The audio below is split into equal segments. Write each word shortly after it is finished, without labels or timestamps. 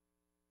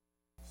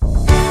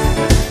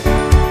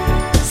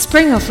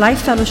Spring of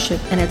Life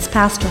Fellowship and its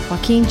pastor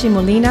Joaquin G.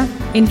 Molina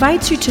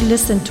invites you to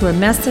listen to a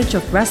message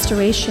of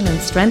restoration and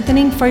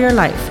strengthening for your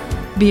life.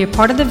 Be a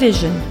part of the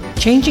vision,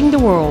 changing the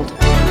world.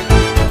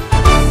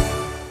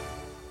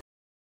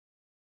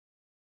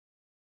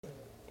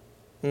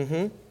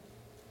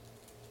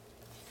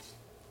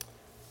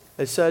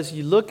 It says,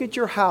 you look at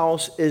your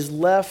house is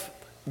left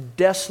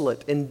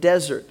desolate in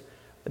desert.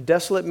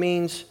 Desolate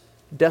means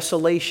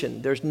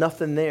desolation. There's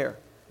nothing there.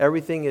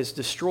 Everything is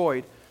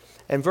destroyed.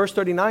 And verse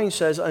 39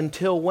 says,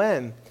 until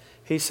when?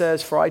 He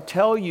says, for I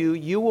tell you,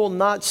 you will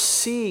not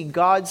see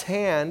God's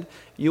hand.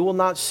 You will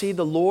not see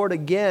the Lord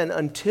again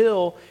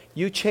until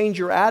you change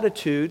your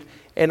attitude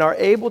and are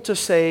able to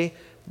say,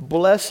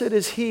 blessed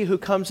is he who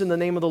comes in the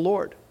name of the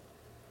Lord.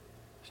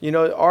 You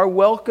know, our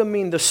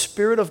welcoming the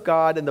Spirit of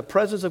God and the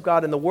presence of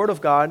God and the Word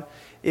of God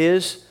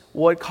is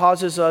what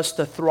causes us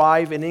to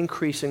thrive and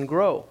increase and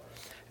grow.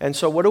 And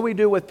so what do we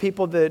do with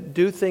people that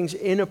do things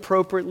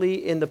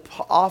inappropriately in the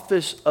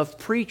office of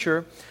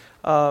preacher,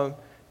 to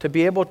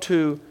be able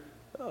to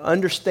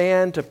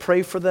understand, to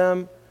pray for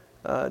them,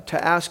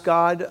 to ask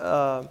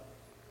God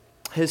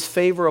His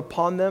favor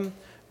upon them?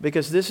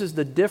 Because this is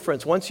the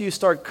difference. Once you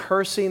start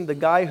cursing the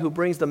guy who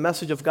brings the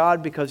message of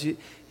God because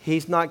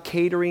he's not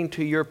catering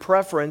to your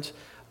preference,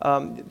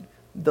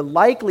 the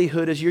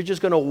likelihood is you're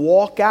just going to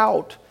walk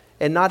out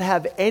and not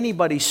have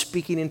anybody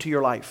speaking into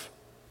your life.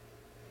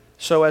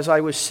 So as I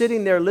was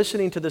sitting there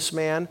listening to this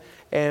man,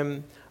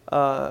 and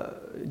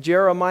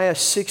Jeremiah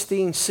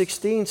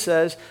 16:16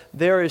 says,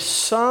 there is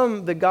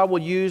some that God will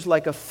use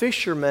like a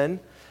fisherman,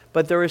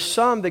 but there is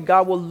some that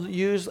God will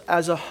use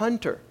as a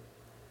hunter.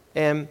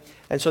 And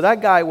so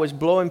that guy was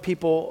blowing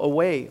people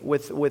away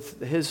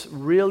with his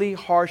really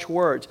harsh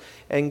words.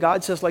 And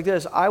God says like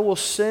this, I will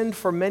send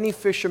for many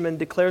fishermen,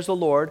 declares the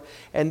Lord,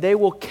 and they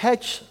will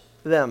catch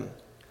them.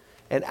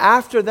 And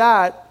after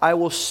that, I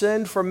will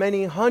send for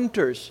many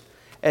hunters,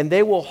 and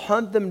they will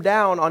hunt them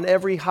down on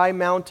every high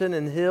mountain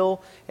and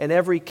hill and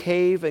every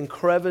cave and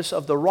crevice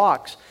of the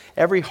rocks.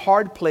 Every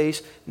hard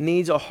place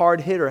needs a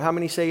hard hitter. How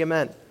many say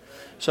amen?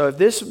 So if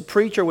this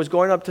preacher was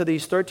going up to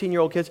these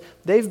 13-year-old kids,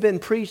 they've been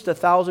preached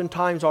 1,000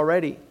 times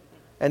already,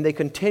 and they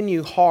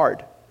continue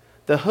hard.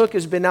 The hook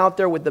has been out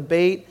there with the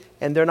bait,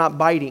 and they're not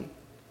biting.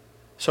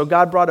 So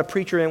God brought a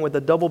preacher in with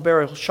a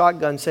double-barrel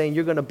shotgun saying,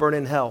 you're going to burn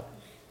in hell.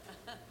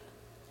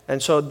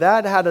 And so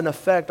that had an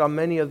effect on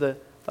many of the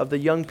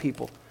young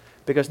people,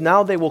 because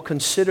now they will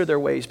consider their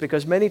ways.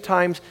 Because many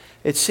times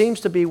it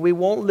seems to be we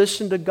won't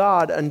listen to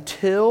God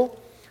until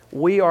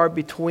we are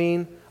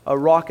between a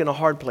rock and a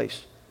hard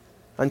place,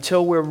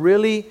 until we're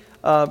really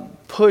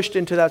pushed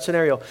into that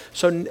scenario.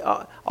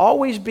 So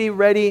always be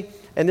ready,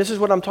 and this is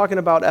what I'm talking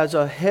about as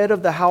a head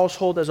of the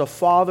household, as a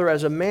father,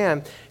 as a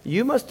man.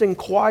 You must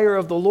inquire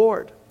of the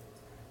Lord,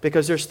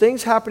 because there's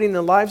things happening in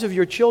the lives of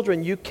your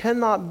children. You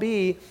cannot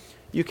be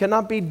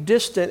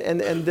distant,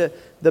 and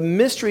the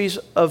mysteries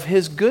of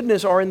His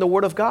goodness are in the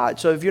Word of God.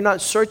 So if you're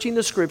not searching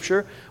the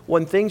Scripture,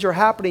 when things are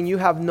happening, you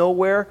have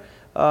nowhere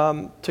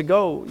to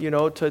go,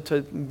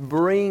 to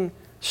bring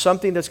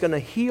something that's going to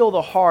heal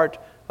the heart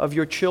of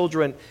your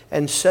children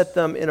and set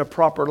them in a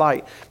proper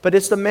light. But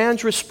it's the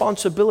man's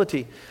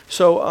responsibility.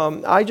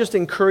 So I just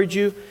encourage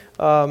you,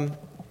 and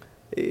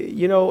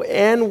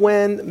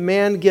when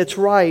man gets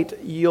right,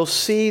 you'll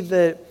see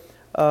that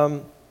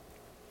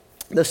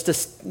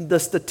the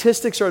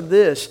statistics are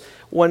this.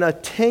 When a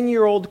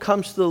 10-year-old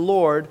comes to the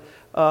Lord,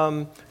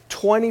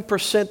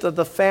 20% of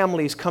the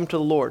families come to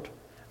the Lord.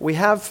 We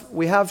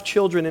have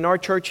children in our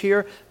church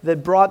here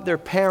that brought their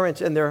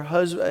parents and their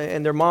husbands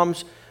and their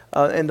moms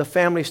and the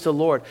families to the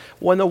Lord.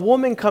 When a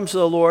woman comes to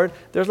the Lord,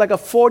 there's like a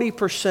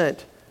 40%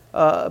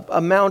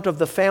 amount of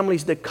the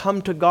families that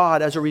come to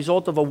God as a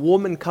result of a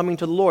woman coming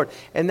to the Lord.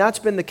 And that's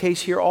been the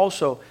case here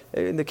also.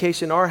 In the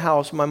case in our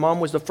house, my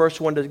mom was the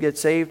first one to get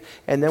saved,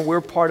 and then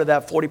we're part of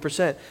that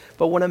 40%.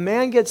 But when a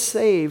man gets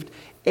saved,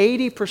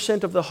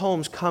 80% of the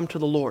homes come to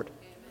the Lord.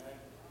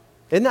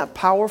 Isn't that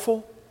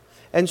powerful?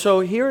 And so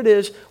here it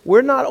is.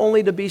 We're not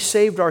only to be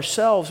saved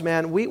ourselves,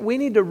 man. We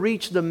need to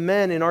reach the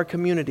men in our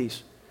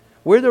communities.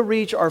 We're to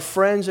reach our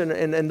friends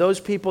and those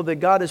people that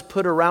God has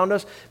put around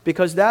us,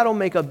 because that'll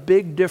make a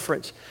big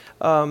difference.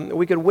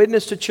 We could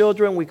witness to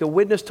children, we could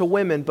witness to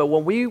women, but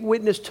when we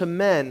witness to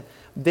men,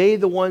 they're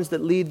the ones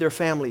that lead their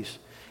families.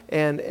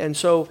 And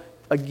so,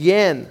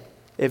 again,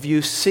 if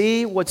you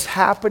see what's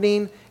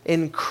happening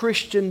in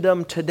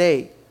Christendom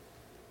today,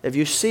 if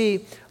you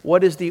see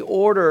what is the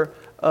order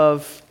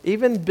of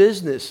even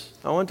business,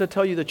 I want to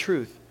tell you the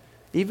truth.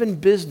 Even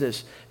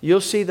business,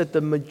 you'll see that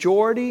the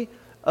majority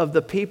of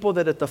the people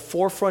that are at the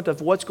forefront of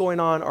what's going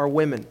on are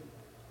women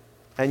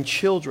and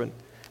children.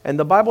 And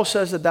the Bible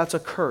says that that's a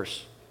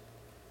curse.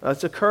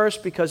 It's a curse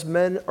because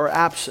men are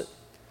absent.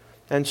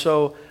 And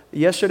so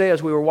yesterday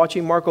as we were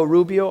watching Marco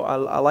Rubio,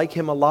 I like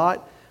him a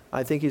lot.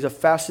 I think he's a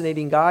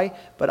fascinating guy.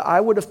 But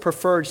I would have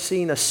preferred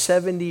seeing a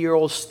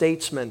 70-year-old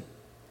statesman.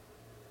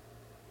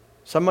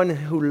 Someone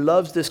who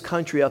loves this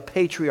country, a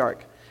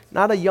patriarch,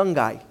 not a young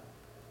guy.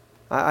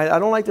 I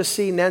don't like to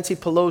see Nancy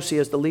Pelosi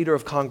as the leader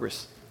of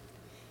Congress.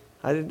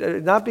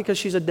 Not because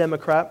she's a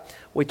Democrat.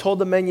 We told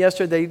the men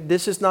yesterday,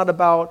 this is not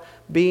about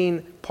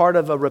being part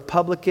of a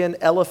Republican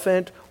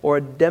elephant or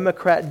a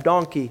Democrat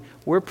donkey.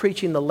 We're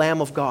preaching the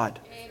Lamb of God.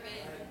 Amen.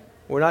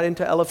 We're not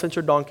into elephants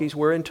or donkeys.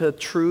 We're into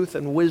truth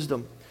and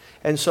wisdom.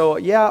 And so,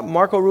 yeah,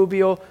 Marco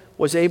Rubio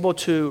was able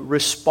to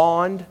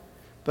respond,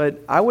 but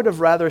I would have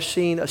rather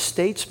seen a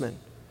statesman,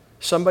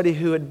 somebody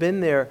who had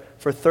been there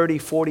for 30,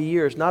 40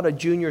 years, not a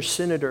junior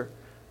senator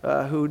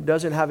who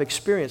doesn't have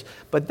experience.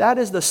 But that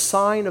is the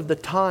sign of the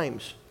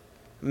times.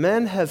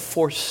 Men have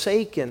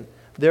forsaken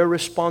their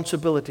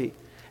responsibility.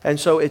 And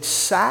so it's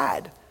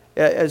sad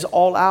as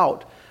all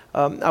out.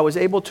 I was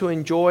able to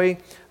enjoy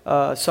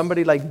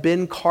somebody like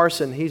Ben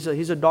Carson. He's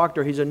a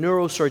doctor. He's a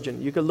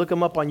neurosurgeon. You can look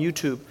him up on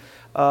YouTube.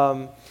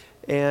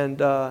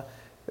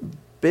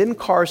 Ben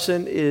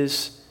Carson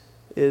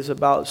is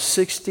about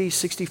 60,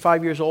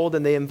 65 years old,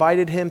 and they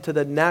invited him to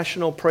the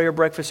National Prayer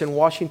Breakfast in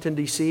Washington,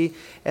 D.C.,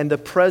 and the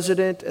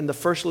president and the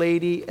first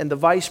lady and the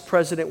vice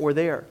president were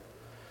there.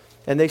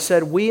 And they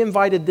said, we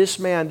invited this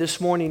man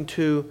this morning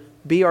to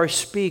be our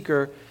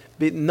speaker.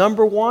 The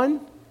number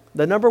one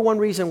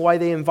reason why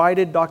they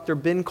invited Dr.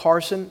 Ben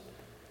Carson,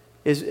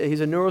 he's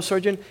a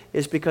neurosurgeon,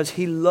 is because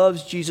he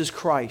loves Jesus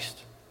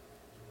Christ.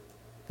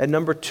 And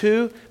number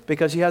two,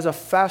 because he has a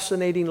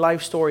fascinating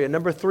life story. And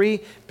number three,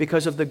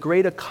 because of the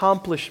great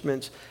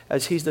accomplishments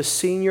as he's the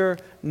senior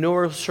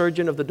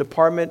neurosurgeon of the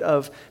Department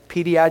of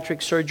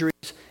Pediatric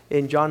Surgeries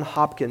in Johns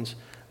Hopkins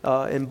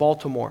in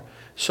Baltimore.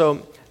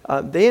 So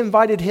they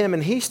invited him,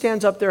 and he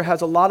stands up there,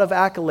 has a lot of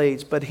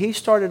accolades, but he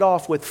started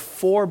off with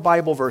 4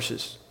 Bible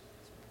verses.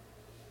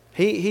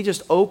 He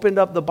just opened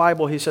up the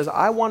Bible. He says,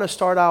 I want to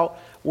start out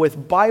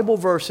with Bible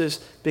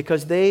verses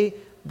because they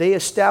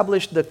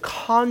established the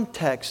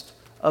context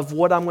of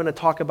what I'm going to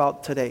talk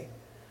about today.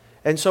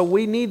 And so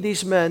we need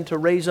these men to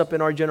raise up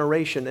in our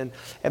generation.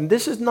 And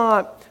this is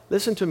not,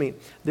 listen to me,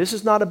 this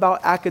is not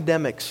about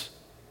academics.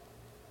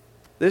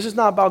 This is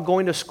not about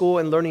going to school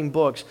and learning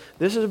books.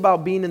 This is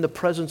about being in the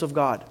presence of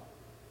God.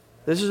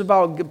 This is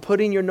about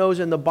putting your nose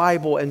in the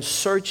Bible and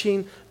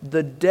searching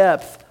the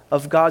depth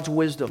of God's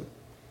wisdom.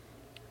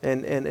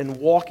 And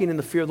walking in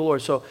the fear of the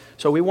Lord. So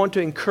we want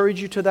to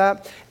encourage you to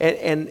that.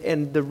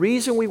 And the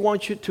reason we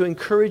want you to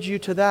encourage you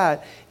to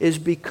that is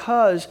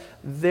because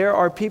there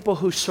are people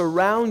who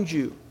surround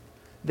you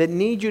that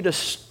need you to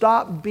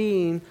stop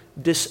being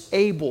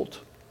disabled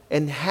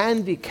and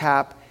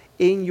handicapped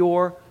in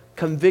your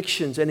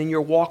convictions and in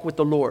your walk with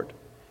the Lord.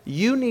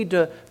 You need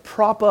to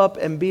prop up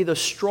and be the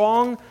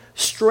strong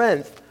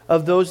strength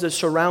of those that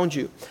surround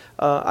you.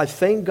 I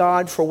thank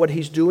God for what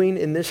He's doing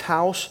in this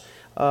house.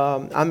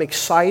 I'm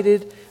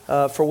excited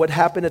for what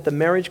happened at the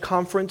marriage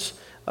conference.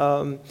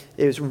 It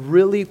was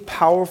really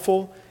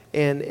powerful.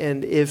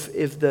 And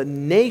if the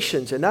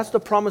nations, and that's the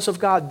promise of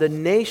God, the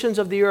nations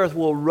of the earth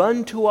will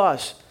run to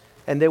us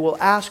and they will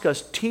ask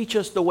us, teach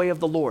us the way of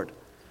the Lord.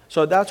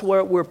 So that's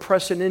where we're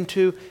pressing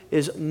into,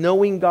 is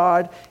knowing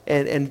God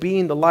and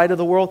being the light of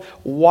the world.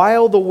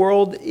 While the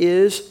world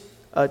is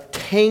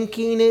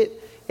tanking it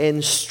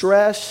in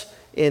stress,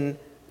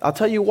 I'll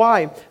tell you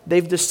why.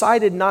 They've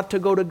decided not to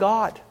go to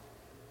God.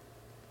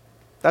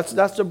 That's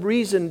the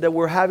reason that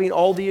we're having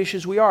all the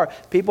issues we are.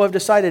 People have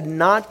decided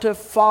not to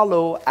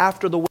follow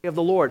after the way of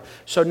the Lord.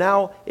 So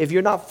now, if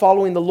you're not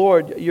following the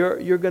Lord,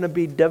 you're going to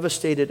be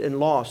devastated and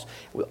lost.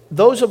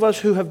 Those of us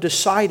who have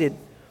decided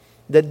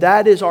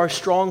that is our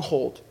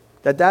stronghold,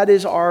 that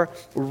is our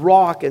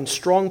rock and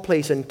strong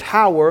place and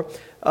tower,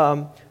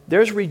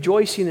 there's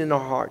rejoicing in our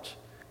hearts.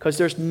 Because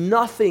there's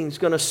nothing's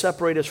going to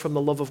separate us from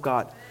the love of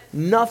God.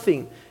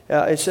 Nothing.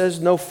 It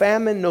says no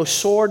famine, no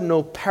sword,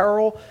 no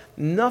peril.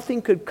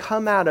 Nothing could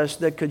come at us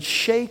that could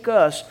shake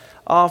us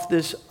off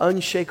this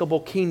unshakable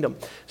kingdom.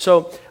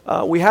 So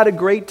we had a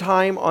great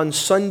time on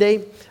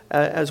Sunday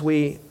as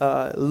we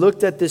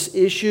looked at this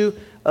issue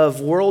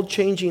of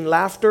world-changing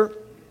laughter.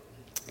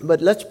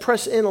 But let's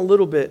press in a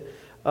little bit.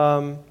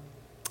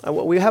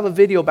 We have a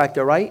video back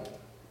there, right?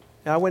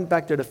 I went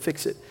back there to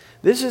fix it.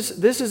 This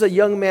is a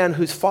young man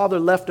whose father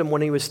left him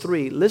when he was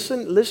 3.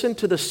 Listen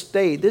to the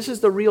state. This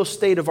is the real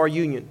state of our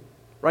union,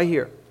 right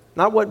here.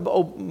 Not what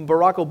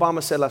Barack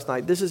Obama said last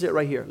night. This is it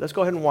right here. Let's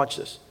go ahead and watch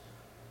this.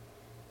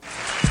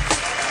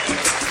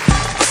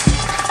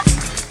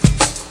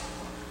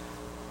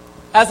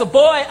 As a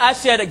boy, I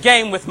shared a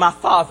game with my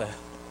father.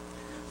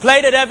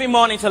 Played it every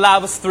morning till I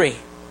was 3.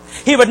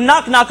 He would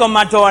knock on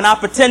my door and I'd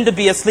pretend to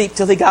be asleep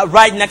till he got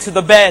right next to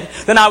the bed.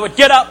 Then I would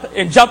get up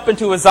and jump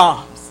into his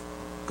arms.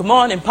 Good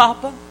morning,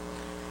 Papa.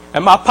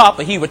 And my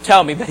papa, he would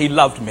tell me that he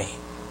loved me.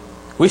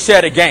 We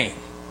shared a game.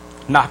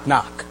 Knock,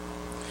 knock.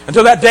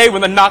 Until that day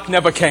when the knock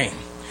never came.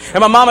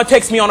 And my mama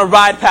takes me on a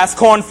ride past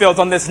cornfields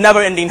on this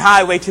never-ending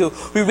highway till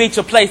we reach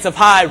a place of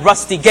high,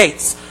 rusty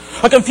gates.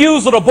 A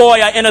confused little boy,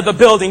 I enter the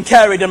building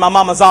carried in my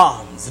mama's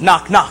arms.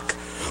 Knock, knock.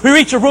 We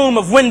reach a room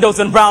of windows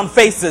and brown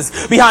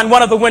faces. Behind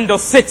one of the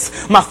windows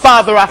sits my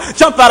father. I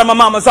jump out of my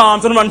mama's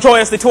arms and run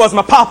joyously towards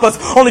my papa's,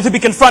 only to be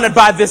confronted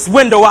by this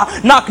window.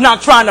 I knock,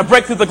 knock, trying to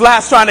break through the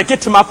glass, trying to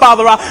get to my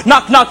father. I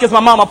knock, knock as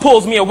my mama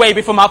pulls me away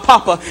before my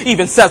papa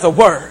even says a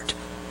word.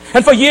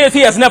 And for years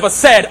he has never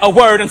said a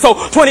word. And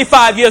so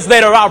 25 years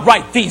later I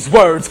write these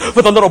words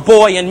for the little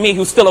boy in me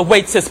who still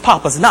awaits his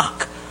papa's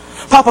knock.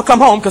 Papa, come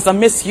home because I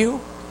miss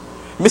you.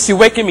 Miss you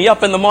waking me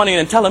up in the morning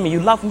and telling me you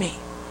love me.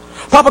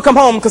 Papa, come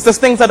home because there's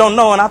things I don't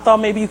know and I thought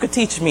maybe you could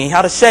teach me.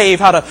 How to shave,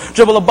 how to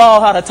dribble a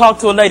ball, how to talk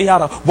to a lady,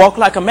 how to walk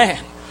like a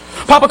man.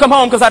 Papa, come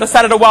home because I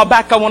decided a while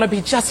back I want to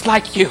be just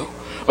like you.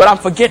 But I'm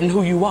forgetting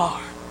who you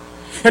are.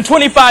 And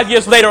 25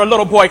 years later, a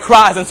little boy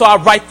cries, and so I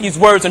write these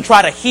words and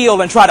try to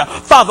heal and try to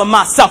father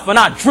myself, and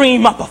I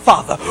dream up a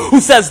father who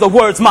says the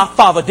words my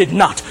father did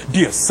not.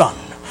 Dear son,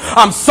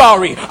 I'm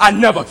sorry I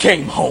never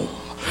came home.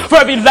 For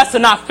every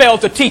lesson I failed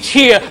to teach,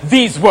 hear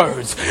these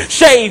words.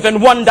 Shave in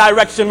one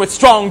direction with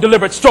strong,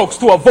 deliberate strokes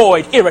to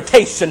avoid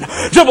irritation.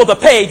 Dribble the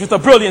page with the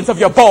brilliance of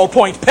your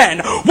ballpoint pen.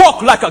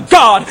 Walk like a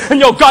god, and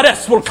your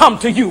goddess will come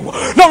to you.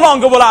 No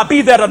longer will I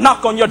be there to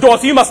knock on your door,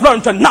 so you must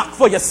learn to knock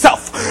for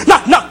yourself.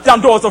 Knock, knock down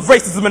doors of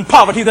racism and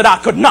poverty that I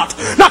could not.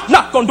 Knock,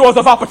 knock on doors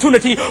of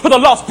opportunity for the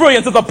lost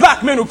brilliance of the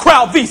black men who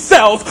crowd these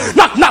cells.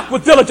 Knock, knock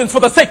with diligence for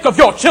the sake of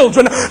your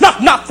children.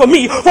 Knock, knock for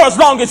me, for as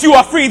long as you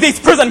are free,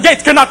 these prison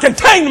gates cannot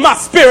contain my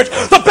spirit.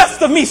 The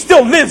best of me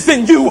still lives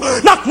in you.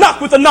 Knock, knock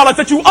with the knowledge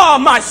that you are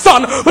my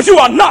son, but you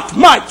are not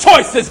my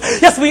choices.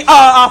 Yes, we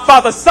are our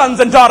father's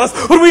sons and daughters,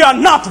 but we are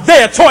not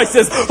their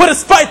choices. But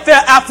despite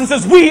their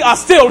absences, we are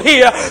still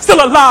here,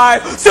 still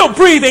alive, still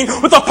breathing,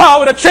 with the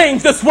power to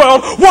change this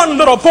world, one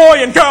little boy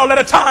and girl at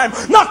a time.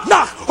 Knock,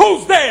 knock,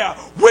 who's there?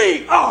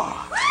 We are.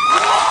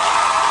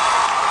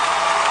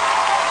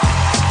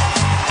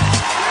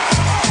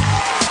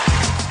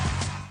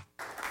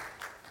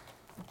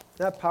 Isn't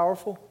that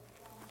powerful?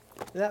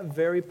 Isn't that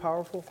very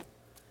powerful?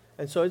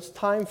 And so it's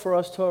time for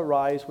us to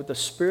arise with the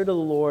Spirit of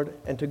the Lord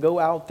and to go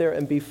out there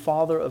and be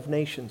father of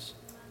nations.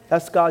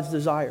 That's God's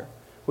desire.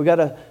 We got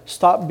to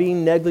stop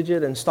being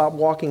negligent and stop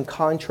walking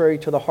contrary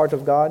to the heart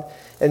of God.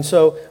 And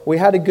so we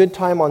had a good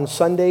time on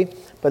Sunday,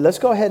 but let's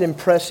go ahead and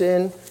press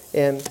in.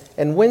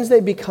 And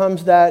Wednesday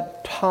becomes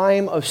that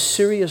time of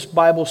serious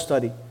Bible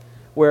study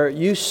where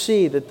you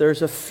see that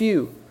there's a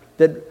few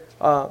that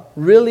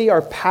really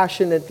are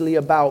passionately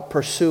about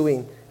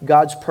pursuing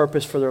God's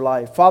purpose for their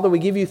life. Father, we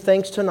give you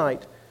thanks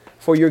tonight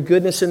for your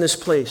goodness in this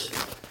place.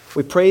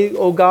 We pray,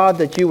 oh God,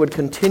 that you would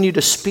continue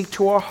to speak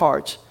to our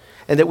hearts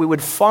and that we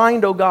would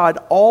find, oh God,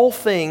 all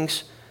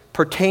things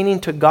pertaining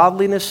to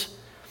godliness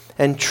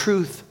and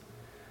truth,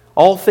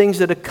 all things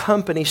that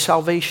accompany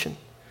salvation.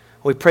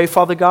 We pray,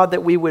 Father God,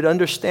 that we would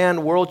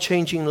understand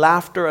world-changing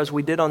laughter as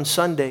we did on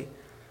Sunday.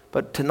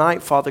 But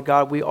tonight, Father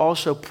God, we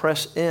also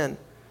press in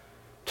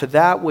to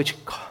that which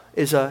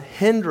is a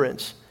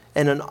hindrance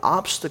and an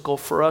obstacle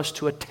for us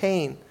to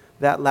attain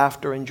that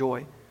laughter and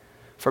joy.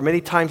 For many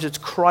times it's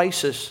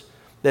crisis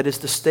that is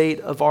the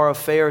state of our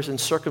affairs and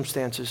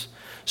circumstances.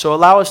 So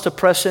allow us to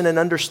press in and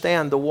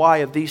understand the why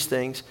of these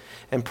things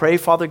and pray,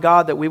 Father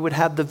God, that we would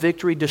have the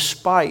victory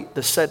despite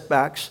the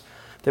setbacks,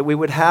 that we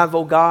would have,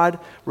 oh God,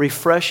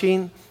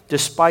 refreshing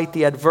despite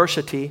the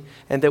adversity,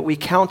 and that we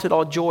count it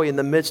all joy in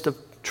the midst of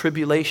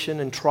tribulation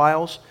and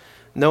trials,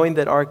 knowing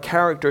that our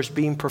character is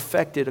being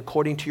perfected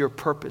according to your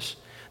purpose.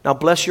 Now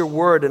bless your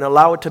word and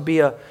allow it to be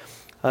a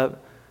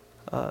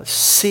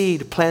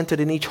seed planted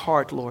in each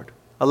heart, Lord.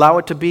 Allow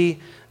it to be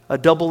a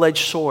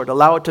double-edged sword.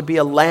 Allow it to be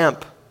a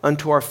lamp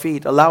unto our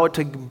feet. Allow it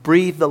to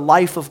breathe the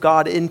life of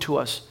God into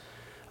us.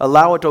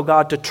 Allow it, oh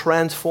God, to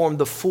transform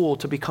the fool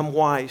to become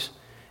wise,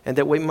 and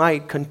that we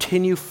might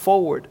continue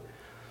forward,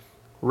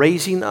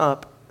 raising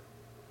up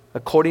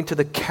according to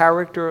the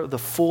character of the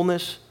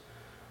fullness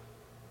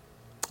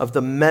of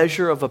the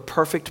measure of a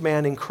perfect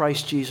man in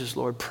Christ Jesus,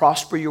 Lord.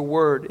 Prosper your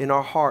word in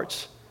our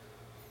hearts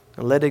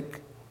and let it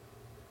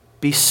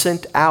be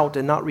sent out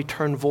and not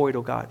return void,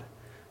 O God.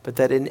 But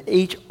that in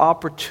each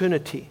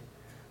opportunity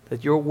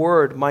that your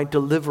word might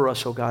deliver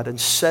us, O God,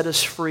 and set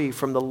us free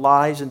from the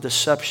lies and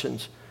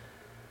deceptions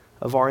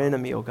of our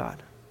enemy, O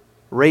God.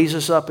 Raise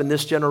us up in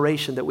this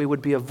generation that we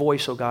would be a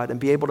voice, O God,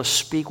 and be able to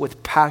speak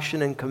with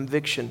passion and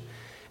conviction,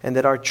 and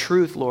that our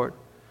truth, Lord,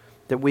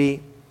 that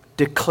we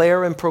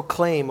declare and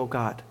proclaim, O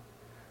God,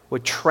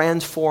 would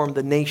transform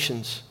the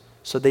nations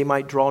so they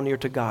might draw near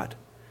to God.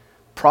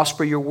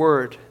 Prosper your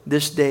word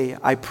this day,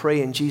 I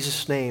pray in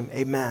Jesus' name.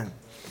 Amen.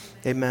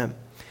 Amen.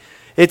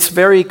 It's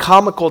very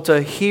comical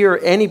to hear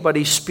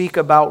anybody speak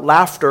about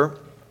laughter,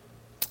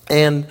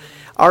 and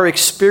our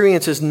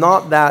experience is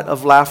not that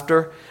of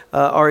laughter.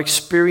 Our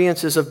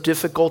experience is of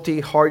difficulty,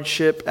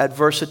 hardship,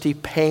 adversity,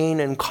 pain,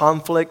 and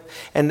conflict.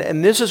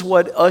 And this is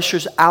what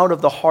ushers out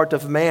of the heart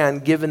of man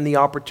given the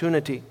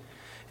opportunity.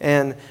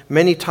 And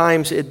many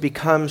times it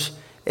becomes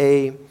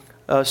a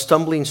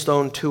stumbling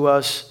stone to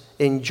us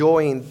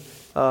enjoying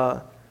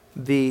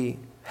the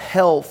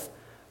health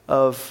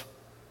of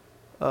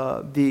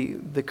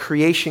the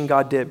creation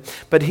God did.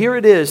 But here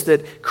it is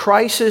that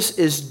crisis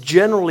is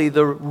generally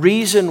the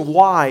reason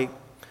why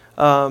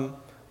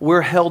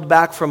we're held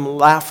back from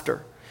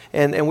laughter.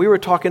 And we were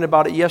talking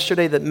about it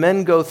yesterday that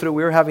men go through.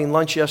 We were having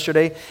lunch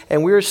yesterday,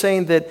 and we were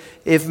saying that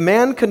if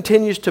man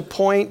continues to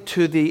point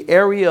to the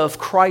area of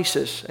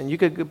crisis, and you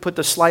could put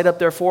the slide up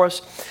there for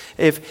us,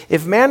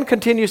 if man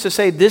continues to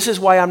say, this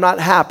is why I'm not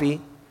happy,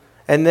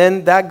 and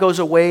then that goes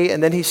away,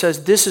 and then he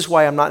says, this is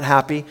why I'm not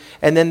happy,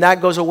 and then that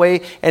goes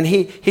away, and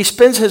he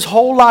spends his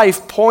whole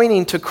life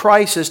pointing to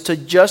crisis to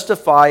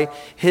justify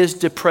his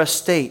depressed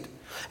state.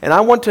 And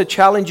I want to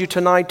challenge you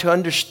tonight to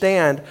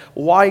understand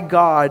why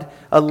God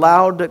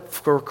allowed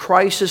for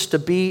crisis to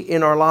be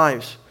in our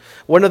lives.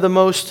 One of the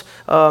most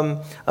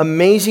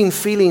amazing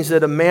feelings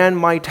that a man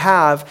might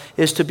have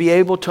is to be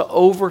able to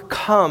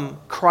overcome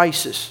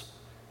crisis.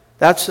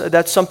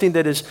 That's something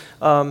that is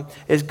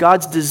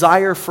God's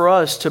desire for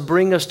us, to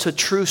bring us to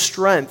true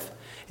strength.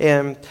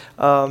 And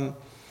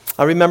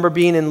I remember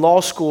being in law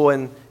school,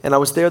 and I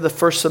was there the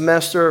first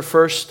semester,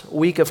 first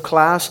week of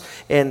class,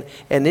 and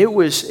it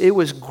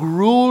was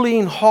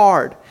grueling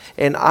hard.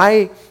 And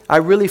I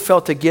really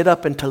felt to get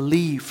up and to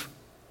leave.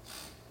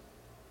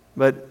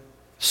 But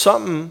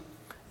something,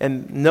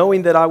 and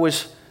knowing that I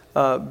was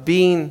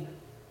being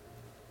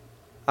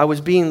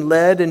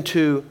led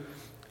into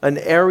an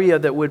area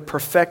that would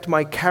perfect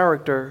my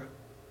character,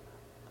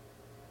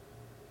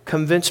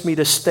 convinced me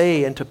to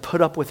stay and to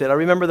put up with it. I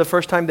remember the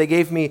first time they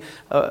gave me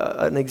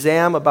an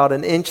exam about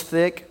an inch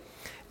thick,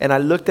 and I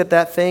looked at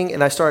that thing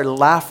and I started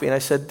laughing. I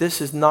said, this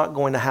is not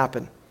going to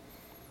happen.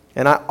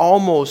 And I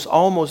almost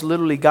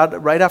literally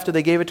got, right after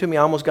they gave it to me,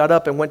 I almost got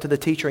up and went to the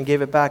teacher and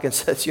gave it back and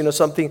said, you know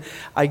something,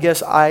 I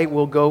guess I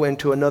will go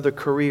into another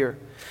career.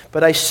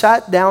 But I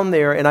sat down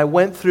there and I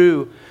went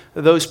through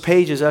those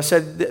pages. I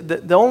said,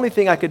 the only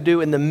thing I could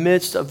do in the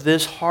midst of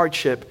this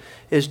hardship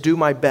is do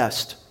my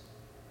best.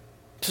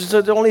 This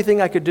is the only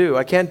thing I could do.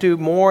 I can't do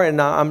more,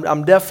 and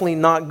I'm definitely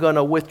not going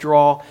to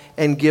withdraw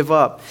and give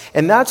up.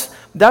 And that's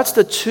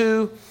the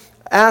two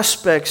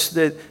aspects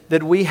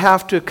that we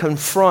have to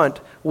confront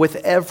with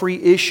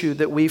every issue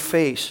that we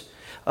face.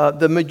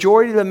 The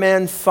majority of the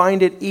men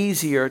find it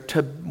easier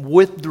to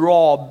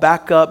withdraw,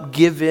 back up,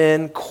 give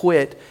in,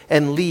 quit,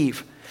 and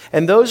leave.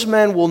 And those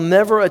men will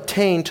never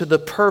attain to the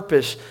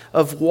purpose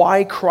of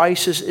why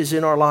crisis is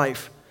in our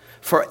life.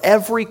 For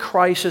every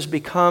crisis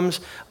becomes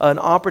an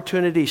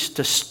opportunity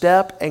to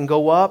step and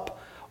go up,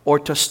 or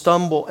to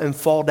stumble and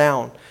fall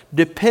down,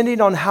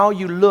 depending on how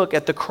you look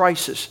at the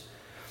crisis.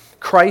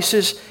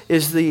 Crisis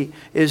is the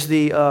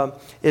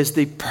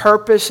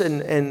purpose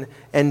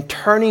and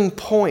turning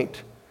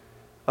point.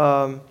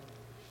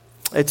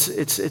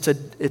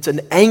 It's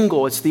an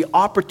angle. It's the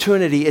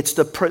opportunity.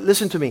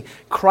 Listen to me.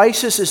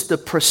 Crisis is the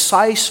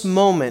precise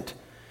moment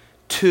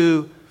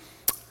to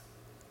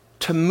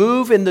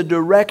move in the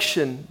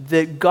direction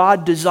that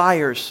God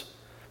desires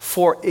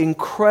for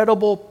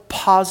incredible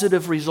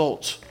positive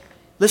results.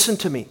 Listen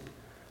to me.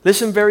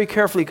 Listen very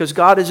carefully, because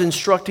God is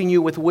instructing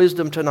you with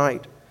wisdom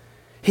tonight.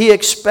 He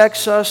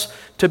expects us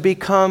to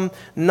become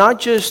not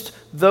just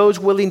those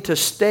willing to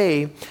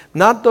stay,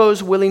 not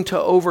those willing to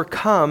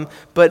overcome,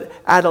 but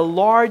at a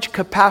large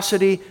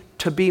capacity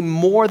to be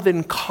more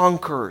than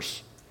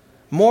conquerors,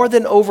 more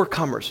than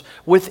overcomers.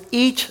 With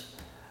each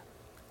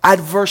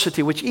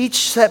adversity, with each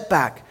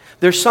setback,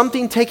 there's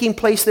something taking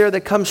place there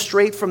that comes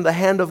straight from the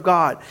hand of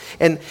God.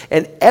 And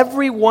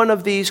every one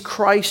of these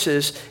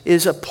crises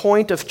is a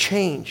point of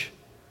change.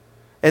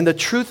 And the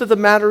truth of the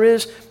matter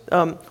is,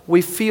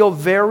 we feel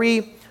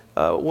very,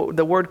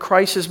 the word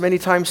crisis many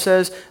times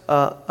says,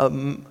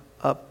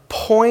 a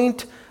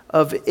point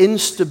of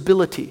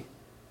instability.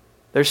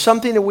 There's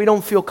something that we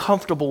don't feel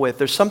comfortable with.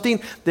 There's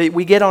something that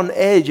we get on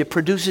edge. It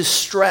produces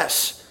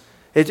stress.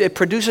 It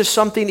produces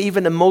something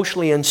even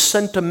emotionally and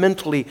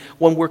sentimentally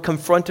when we're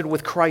confronted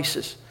with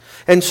crisis.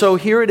 And so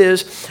here it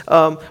is,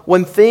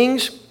 when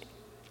things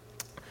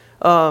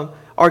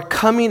are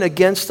coming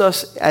against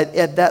us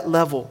at that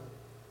level.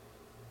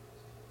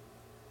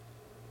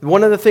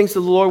 One of the things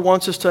that the Lord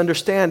wants us to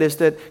understand is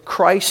that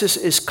crisis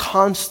is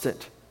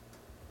constant.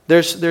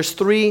 There's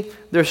three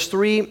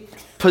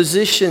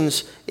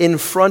positions in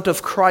front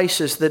of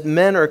crisis that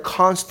men are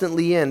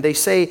constantly in. They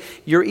say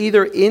you're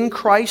either in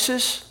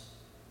crisis,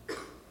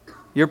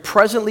 you're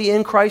presently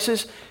in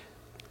crisis,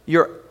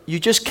 you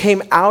just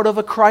came out of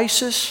a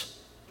crisis.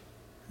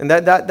 And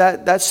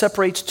that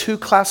separates two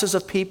classes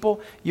of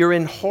people. You're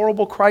in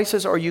horrible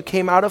crisis, or you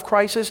came out of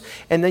crisis,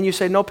 and then you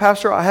say, no,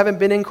 Pastor, I haven't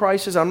been in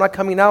crisis, I'm not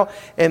coming out,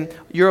 and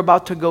you're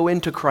about to go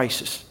into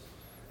crisis.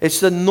 It's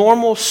the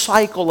normal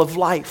cycle of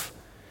life.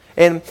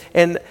 And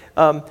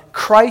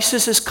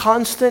crisis is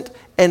constant,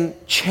 and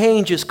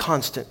change is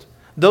constant.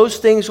 Those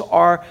things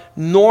are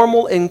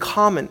normal and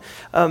common.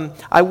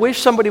 I wish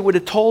somebody would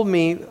have told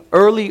me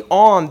early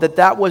on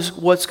that was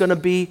what's going to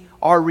be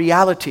our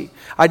reality.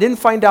 I didn't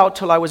find out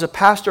till I was a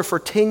pastor for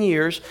 10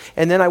 years,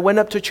 and then I went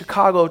up to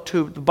Chicago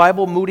to the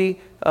Bible Moody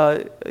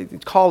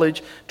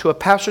College to a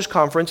pastor's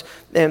conference,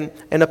 and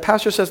a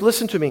pastor says,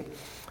 listen to me,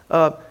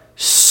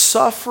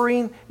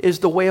 suffering is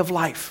the way of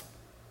life.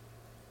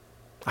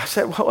 I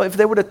said, well, if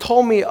they would have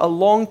told me a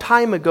long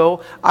time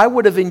ago, I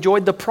would have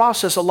enjoyed the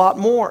process a lot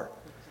more.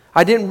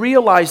 I didn't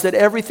realize that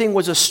everything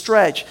was a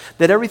stretch,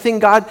 that everything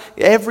God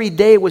every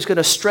day was going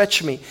to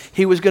stretch me.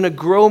 He was going to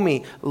grow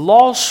me.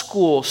 Law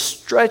school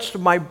stretched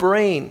my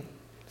brain.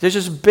 They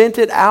just bent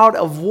it out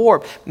of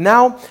warp.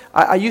 Now,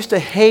 I used to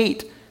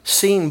hate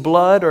seeing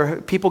blood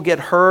or people get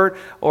hurt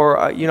or,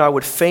 I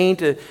would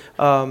faint.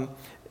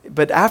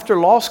 But after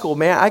law school,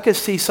 man, I could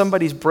see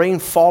somebody's brain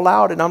fall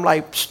out and I'm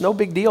like, it's no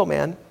big deal,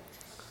 man.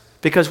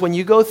 Because when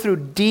you go through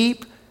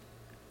deep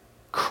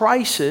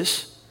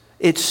crisis,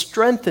 it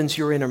strengthens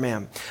your inner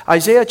man.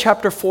 Isaiah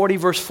chapter 40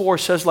 verse 4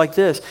 says like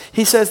this.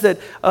 He says that,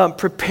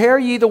 prepare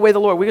ye the way of the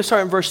Lord. We can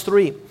start in verse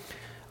 3.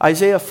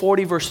 Isaiah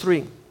 40 verse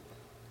 3.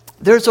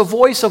 There's a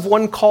voice of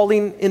one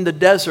calling in the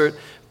desert,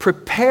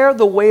 prepare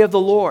the way of the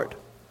Lord.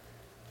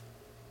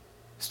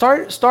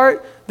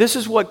 Start. This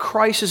is what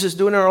crisis is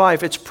doing in our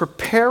life. It's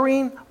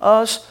preparing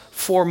us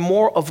for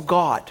more of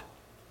God.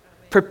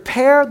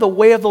 Prepare the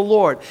way of the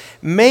Lord.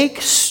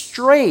 Make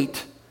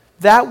straight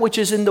that which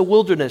is in the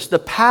wilderness. The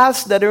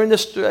paths that are in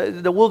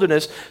the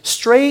wilderness.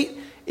 Straight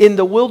in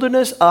the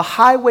wilderness, a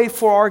highway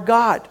for our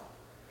God.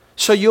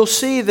 So you'll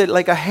see that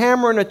like a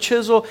hammer and a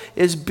chisel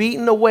is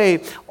beating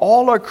away.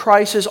 All our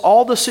crises,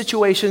 all the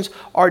situations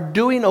are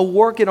doing a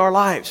work in our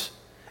lives.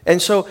 And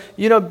so,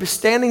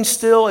 standing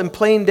still and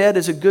playing dead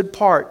is a good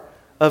part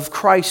of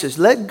crisis.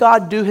 Let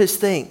God do His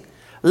thing.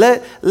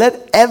 Let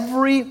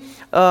every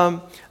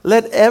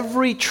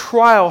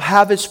trial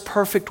have its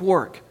perfect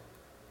work.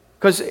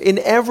 Because in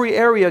every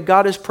area,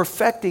 God is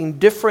perfecting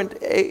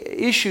different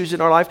issues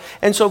in our life.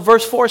 And so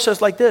verse 4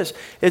 says like this.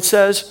 It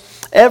says,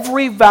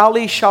 every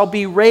valley shall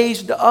be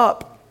raised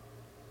up.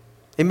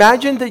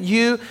 Imagine that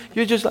you're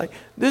just like,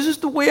 this is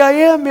the way I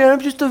am, man.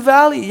 I'm just a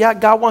valley. Yeah,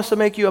 God wants to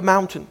make you a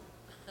mountain.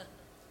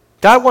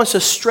 God wants to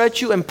stretch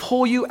you and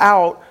pull you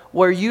out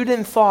where you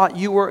didn't thought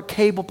you were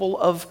capable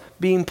of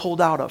being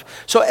pulled out of.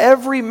 So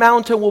every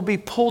mountain will be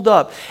pulled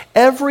up.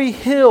 Every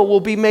hill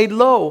will be made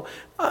low.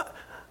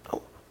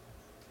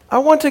 I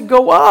want to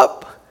go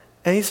up.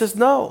 And he says,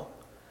 no.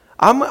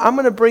 I'm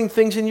going to bring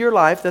things in your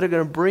life that are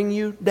going to bring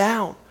you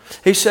down.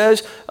 He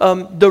says,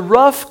 the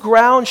rough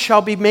ground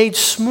shall be made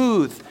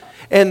smooth,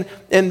 and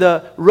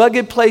the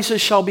rugged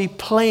places shall be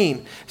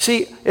plain.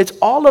 See, it's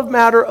all a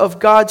matter of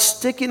God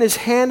sticking His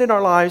hand in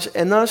our lives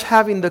and us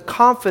having the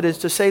confidence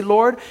to say,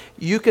 Lord,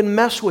 you can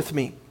mess with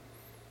me.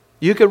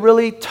 You could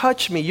really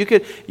touch me. You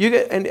could,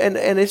 and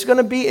it's going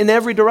to be in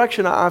every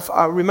direction.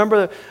 I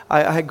remember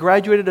I had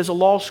graduated as a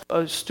law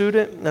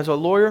student, as a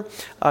lawyer.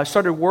 I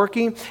started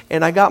working,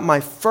 and I got my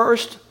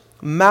first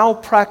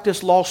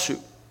malpractice lawsuit.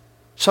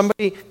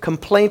 Somebody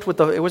complained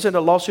it wasn't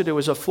a lawsuit, it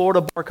was a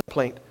Florida bar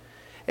complaint.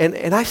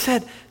 And I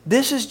said,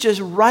 this is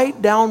just right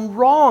down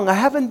wrong. I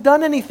haven't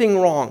done anything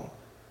wrong.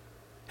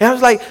 And I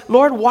was like,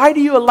 Lord, why do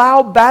you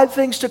allow bad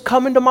things to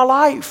come into my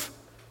life?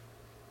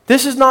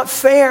 This is not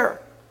fair.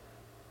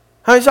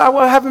 I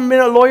haven't been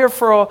a lawyer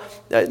for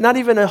not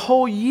even a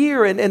whole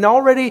year, and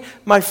already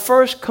my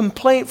first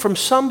complaint from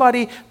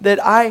somebody that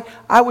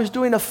I was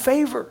doing a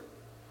favor.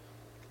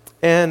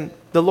 And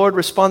the Lord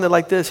responded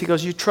like this. He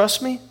goes, you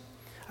trust me?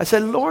 I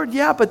said, Lord,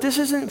 yeah, but this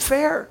isn't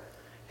fair.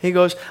 He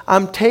goes,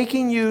 I'm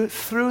taking you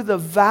through the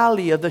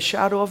valley of the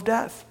shadow of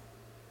death.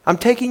 I'm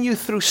taking you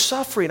through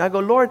suffering. I go,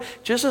 Lord,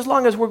 just as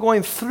long as we're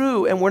going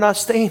through and we're not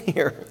staying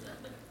here.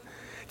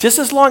 Just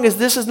as long as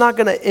this is not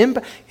going to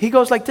impact. He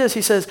goes like this.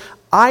 He says,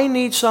 I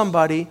need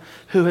somebody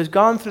who has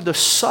gone through the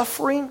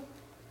suffering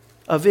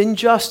of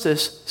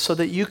injustice so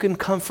that you can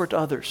comfort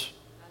others.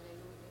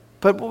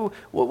 But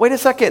wait a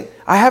second.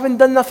 I haven't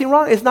done nothing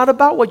wrong. It's not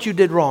about what you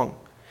did wrong.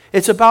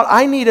 It's about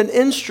I need an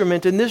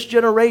instrument in this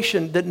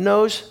generation that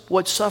knows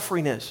what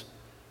suffering is.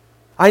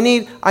 I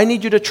need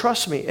you to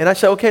trust me. And I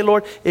said, okay,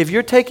 Lord, if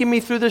you're taking me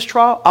through this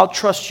trial, I'll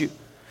trust you.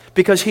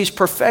 Because He's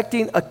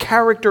perfecting a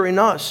character in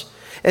us.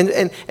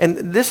 And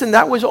listen,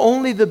 that was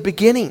only the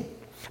beginning.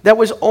 That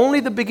was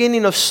only the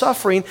beginning of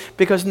suffering,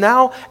 because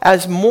now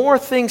as more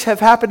things have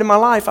happened in my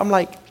life, I'm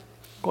like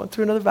going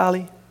through another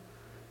valley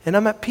and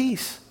I'm at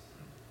peace.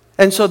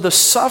 And so the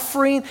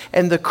suffering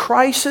and the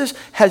crisis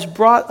has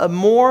brought a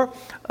more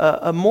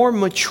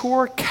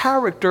mature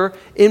character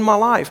in my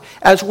life.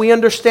 As we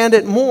understand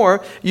it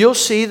more, you'll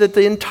see that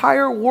the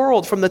entire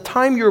world, from the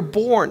time you're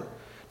born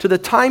to the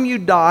time you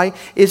die,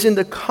 is in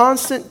the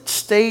constant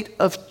state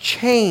of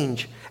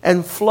change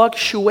and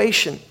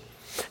fluctuation.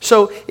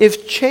 So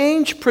if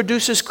change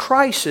produces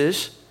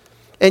crisis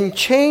and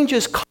change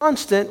is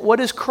constant, what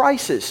is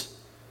crisis?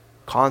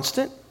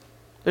 Constant.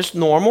 It's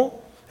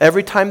normal.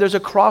 Every time there's a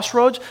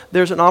crossroads,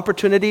 there's an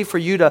opportunity for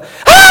you to,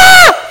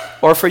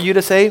 or for you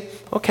to say,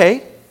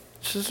 okay,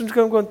 I'm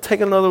going to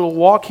take another little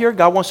walk here.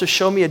 God wants to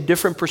show me a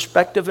different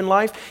perspective in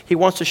life. He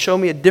wants to show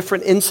me a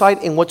different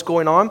insight in what's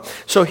going on.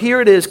 So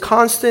here it is,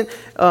 constant.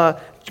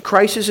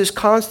 Crisis is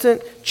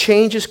constant,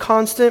 change is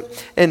constant,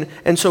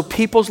 and so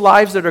people's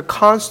lives that are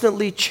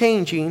constantly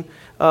changing,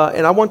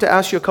 and I want to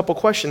ask you a couple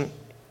questions.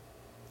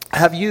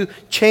 Have you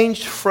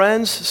changed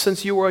friends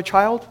since you were a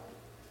child?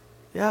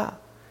 Yeah.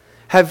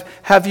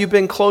 Have you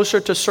been closer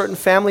to certain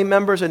family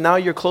members and now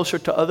you're closer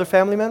to other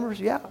family members?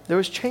 Yeah, there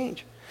was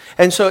change.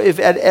 And so if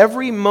at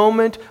every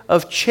moment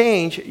of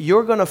change,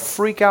 you're going to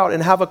freak out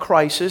and have a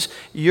crisis,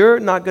 you're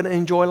not going to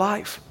enjoy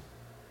life.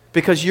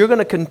 Because you're going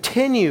to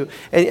continue,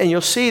 and you'll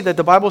see that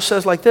the Bible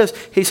says like this.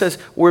 He says,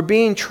 we're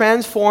being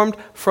transformed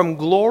from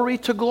glory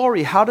to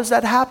glory. How does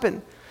that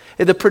happen?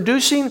 The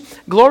producing,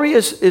 glory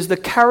is the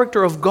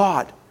character of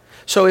God.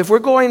 So if we're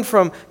going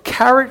from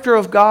character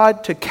of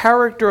God to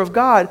character of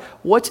God,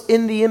 what's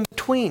in the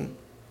in-between?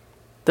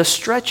 The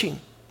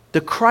stretching,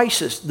 the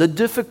crisis, the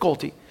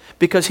difficulty.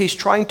 Because he's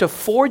trying to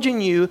forge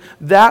in you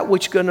that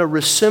which is going to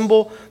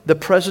resemble the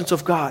presence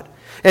of God.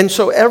 And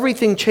so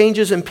everything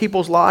changes in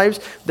people's lives.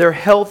 Their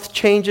health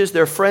changes,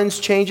 their friends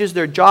changes,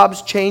 their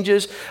jobs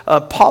changes,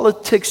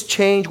 politics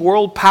change,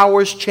 world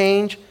powers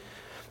change,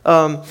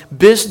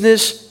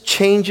 business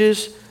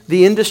changes,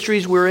 the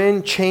industries we're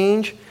in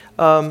change.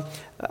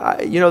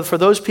 For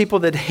those people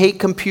that hate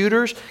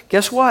computers,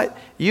 guess what?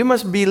 You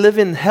must be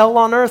living hell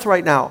on earth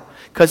right now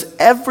because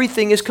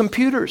everything is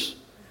computers.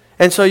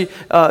 And so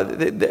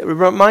it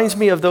reminds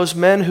me of those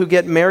men who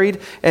get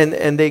married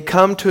and they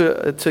come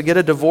to get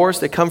a divorce.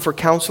 They come for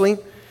counseling.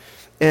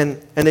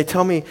 And they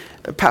tell me,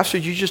 Pastor,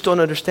 you just don't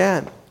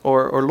understand.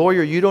 Or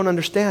lawyer, you don't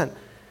understand.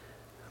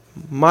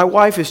 My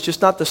wife is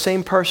just not the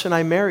same person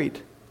I married.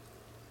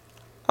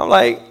 I'm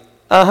like,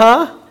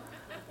 duh.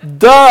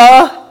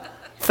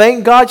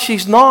 Thank God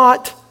she's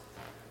not.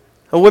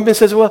 A woman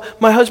says, well,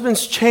 my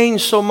husband's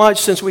changed so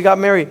much since we got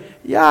married.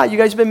 Yeah, you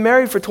guys have been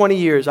married for 20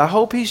 years. I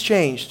hope he's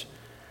changed.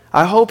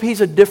 I hope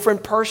he's a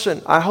different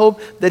person. I hope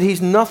that he's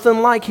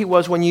nothing like he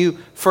was when you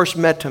first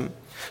met him.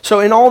 So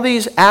in all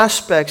these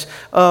aspects,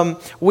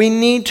 we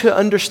need to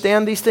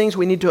understand these things.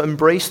 We need to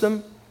embrace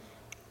them.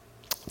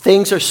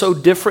 Things are so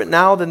different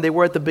now than they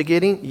were at the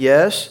beginning.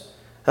 Yes.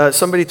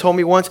 Somebody told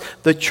me once,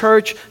 the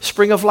church,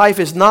 Spring of Life,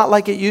 is not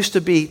like it used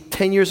to be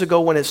 10 years ago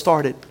when it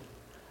started.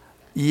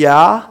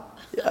 Yeah,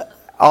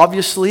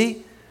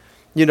 obviously.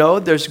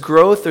 There's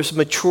growth, there's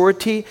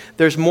maturity,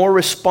 there's more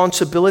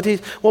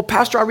responsibilities. Well,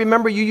 Pastor, I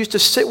remember you used to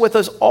sit with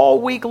us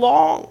all week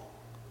long.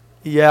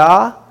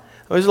 Yeah.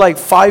 It was like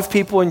 5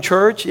 people in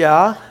church.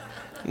 Yeah.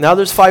 Now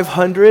there's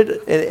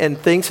 500 and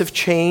things have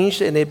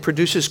changed and it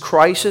produces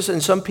crisis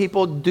and some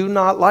people do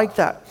not like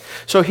that.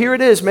 So here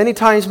it is. Many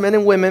times men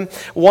and women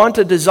want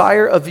a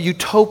desire of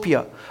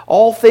utopia.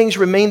 All things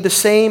remain the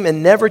same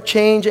and never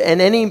change, and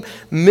any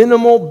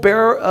minimal,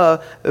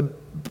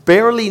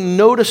 barely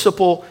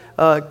noticeable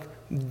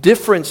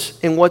difference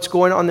in what's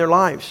going on in their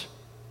lives.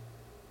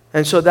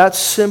 And so that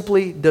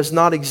simply does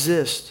not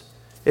exist.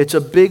 It's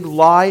a big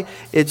lie.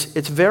 It's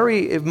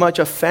very much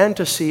a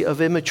fantasy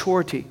of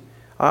immaturity.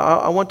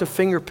 I want to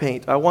finger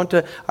paint.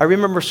 I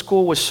remember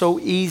school was so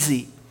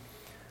easy.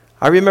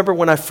 I remember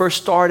when I first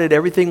started,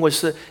 everything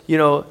was,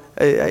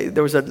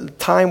 there was a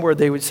time where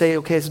they would say,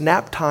 okay, it's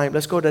nap time.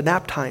 Let's go to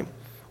nap time.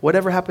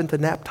 Whatever happened to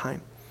nap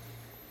time?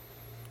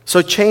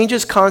 So change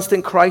is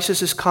constant.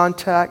 Crisis is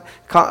constant.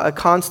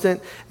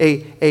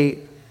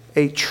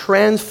 A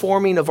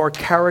transforming of our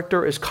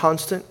character is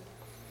constant.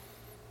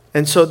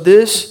 And so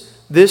this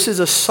is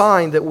a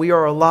sign that we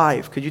are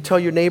alive. Could you tell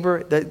your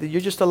neighbor that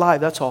you're just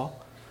alive? That's all.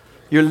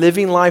 You're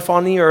living life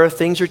on the earth.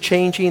 Things are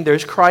changing.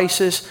 There's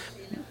crisis.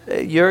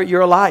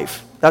 You're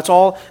alive. That's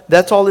all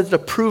it's to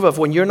prove of.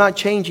 When you're not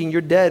changing,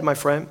 you're dead, my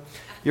friend.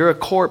 You're a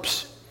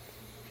corpse.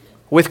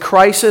 With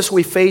crisis,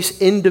 we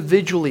face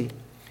individually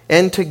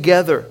and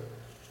together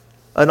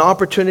an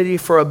opportunity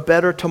for a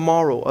better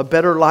tomorrow, a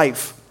better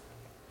life.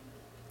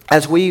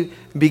 As we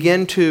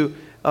begin to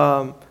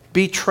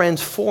be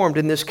transformed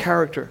in this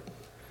character.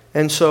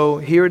 And so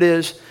here it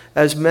is,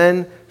 as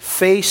men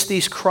face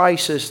these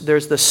crises,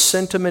 there's the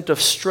sentiment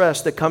of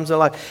stress that comes in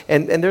life.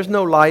 And there's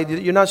no lie.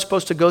 You're not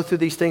supposed to go through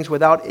these things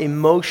without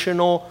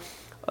emotional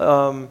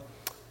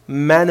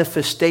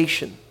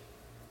manifestation.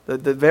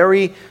 The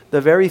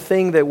very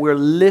thing that we're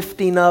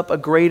lifting up a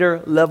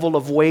greater level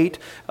of weight,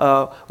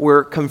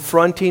 we're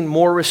confronting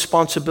more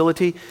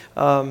responsibility.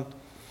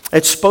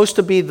 It's supposed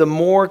to be the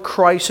more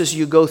crisis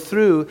you go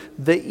through,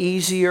 the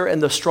easier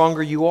and the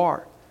stronger you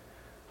are.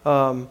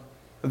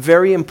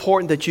 Very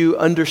important that you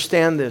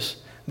understand this,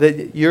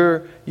 that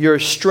your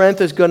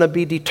strength is going to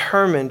be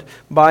determined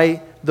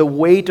by the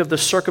weight of the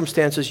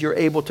circumstances you're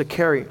able to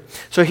carry.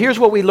 So here's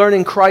what we learn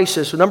in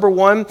crisis. So number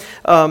one,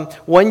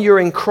 when you're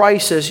in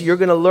crisis, you're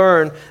going to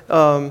learn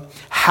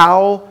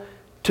how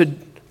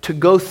to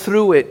go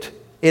through it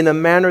in a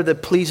manner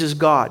that pleases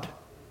God.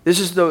 This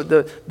is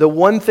the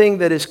one thing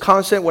that is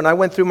constant. When I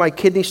went through my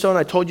kidney stone,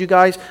 I told you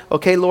guys,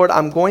 okay, Lord,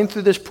 I'm going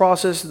through this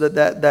process,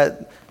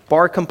 that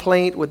bar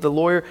complaint with the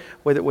lawyer,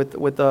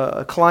 with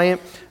a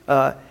client.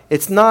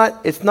 It's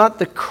not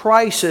the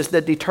crisis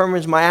that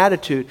determines my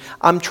attitude.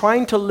 I'm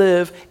trying to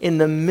live in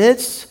the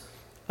midst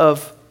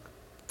of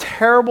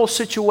terrible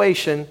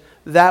situation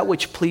that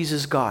which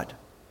pleases God.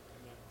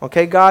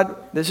 Okay, God,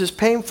 this is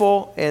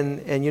painful,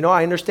 and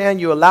I understand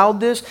you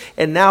allowed this,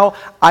 and now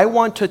I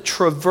want to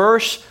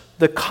traverse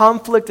the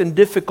conflict and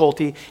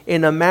difficulty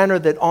in a manner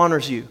that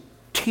honors you.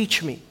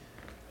 Teach me.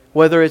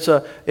 Whether it's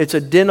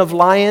a den of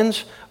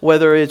lions,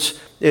 whether it's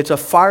a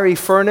fiery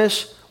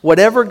furnace,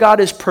 whatever God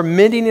is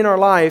permitting in our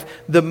life,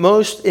 the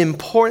most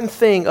important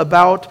thing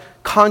about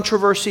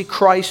controversy,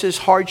 crisis,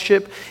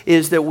 hardship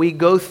is that we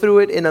go through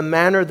it in a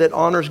manner that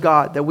honors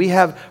God, that we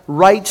have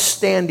right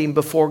standing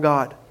before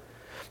God.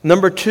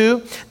 Number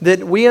two,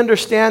 that we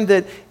understand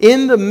that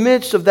in the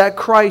midst of that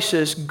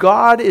crisis,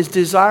 God is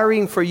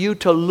desiring for you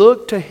to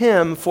look to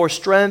Him for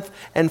strength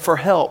and for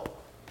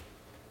help.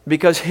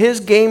 Because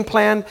His game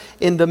plan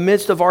in the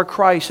midst of our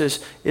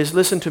crisis is,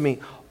 listen to me,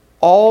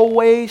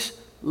 always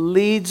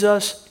leads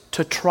us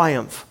to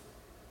triumph.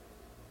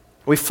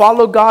 We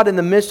follow God in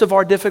the midst of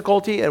our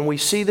difficulty, and we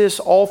see this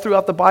all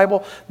throughout the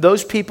Bible.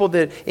 Those people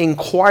that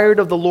inquired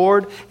of the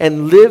Lord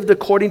and lived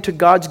according to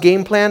God's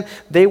game plan,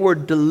 they were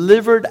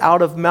delivered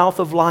out of mouth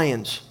of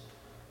lions.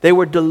 They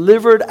were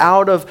delivered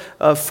out of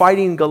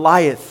fighting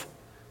Goliath.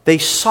 They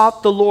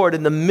sought the Lord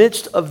in the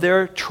midst of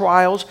their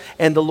trials,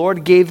 and the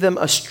Lord gave them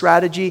a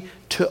strategy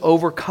to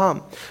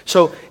overcome.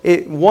 So,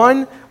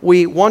 one,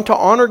 we want to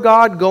honor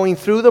God going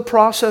through the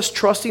process,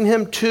 trusting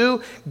Him.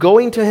 Two,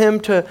 going to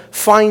Him to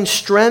find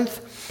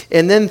strength.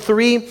 And then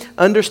three,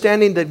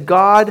 understanding that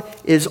God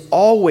is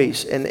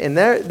always, and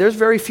there's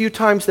very few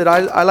times that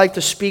I like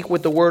to speak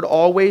with the word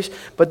always,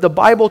 but the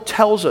Bible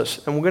tells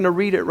us, and we're going to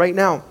read it right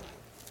now,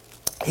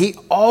 He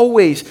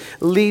always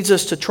leads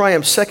us to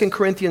triumph. 2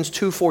 Corinthians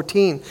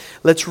 2:14.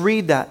 Let's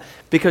read that,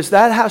 because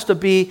that has to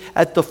be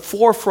at the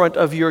forefront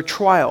of your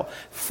trial.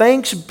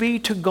 Thanks be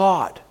to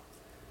God.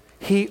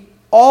 He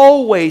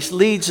always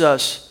leads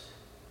us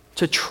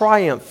to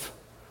triumph,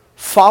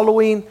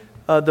 following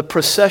the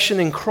procession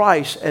in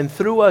Christ, and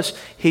through us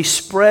He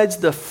spreads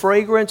the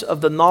fragrance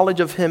of the knowledge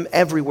of Him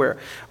everywhere.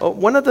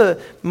 One of the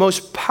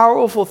most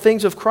powerful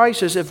things of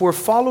Christ is if we're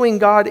following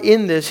God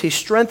in this, He's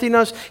strengthening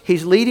us,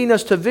 He's leading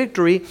us to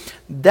victory,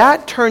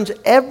 that turns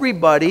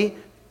everybody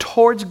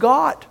towards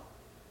God.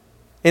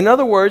 In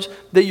other words,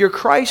 that your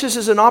crisis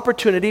is an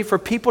opportunity for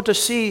people to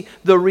see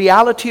the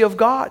reality of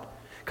God.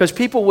 Because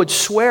people would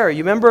swear.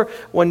 You remember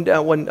when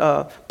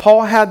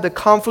Paul had the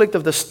conflict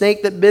of the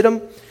snake that bit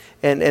him?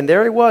 And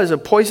there he was, a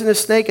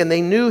poisonous snake, and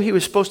they knew he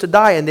was supposed to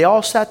die, and they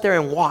all sat there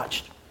and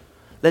watched.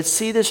 Let's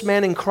see this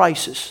man in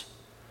crisis.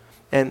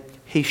 And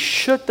he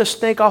shook the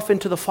snake off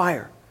into the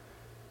fire.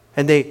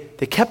 And they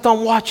kept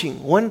on watching.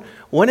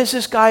 When is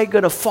this guy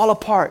going to fall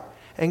apart?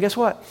 And guess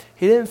what?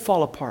 He didn't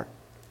fall apart.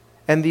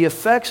 And the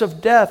effects of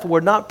death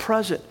were not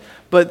present,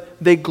 but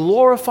they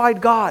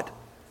glorified God.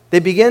 They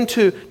began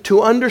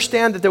to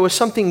understand that there was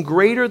something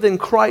greater than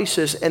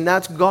crisis, and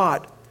that's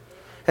God.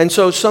 And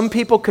so some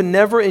people can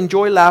never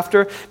enjoy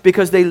laughter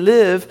because they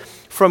live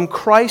from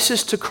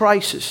crisis to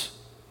crisis.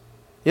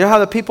 You know how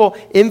the people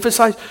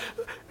emphasize,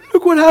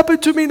 look what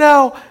happened to me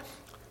now.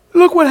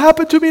 Look what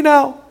happened to me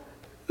now.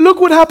 Look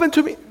what happened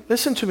to me.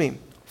 Listen to me.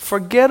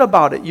 Forget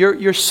about it.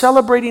 You're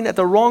celebrating at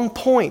the wrong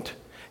point.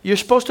 You're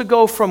supposed to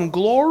go from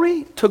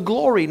glory to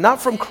glory,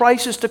 not from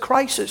crisis to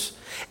crisis.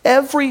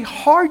 Every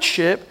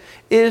hardship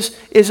is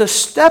a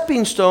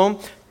stepping stone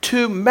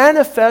to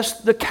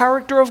manifest the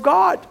character of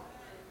God.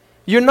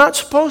 You're not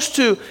supposed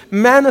to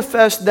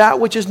manifest that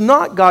which is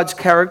not God's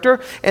character,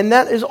 and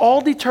that is all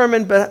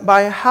determined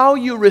by how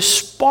you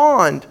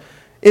respond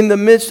in the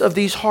midst of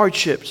these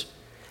hardships,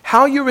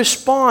 how you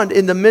respond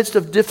in the midst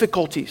of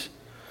difficulties.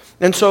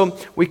 And so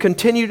we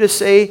continue to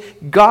say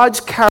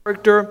God's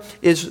character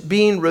is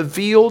being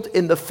revealed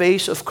in the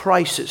face of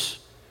crisis.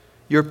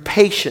 Your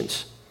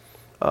patience.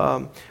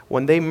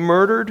 When they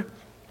murdered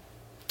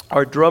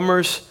our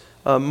drummer's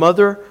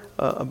mother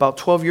about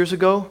 12 years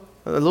ago,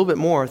 a little bit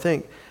more, I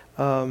think.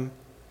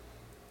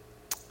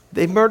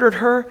 They murdered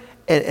her,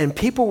 and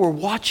people were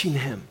watching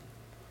him.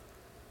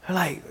 They're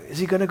like, is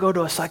he going to go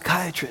to a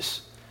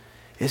psychiatrist?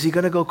 Is he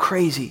going to go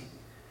crazy?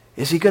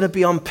 Is he going to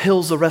be on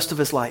pills the rest of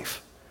his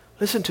life?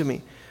 Listen to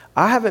me.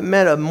 I haven't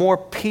met a more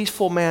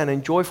peaceful man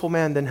and joyful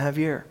man than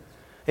Javier.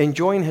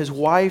 Enjoying his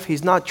wife.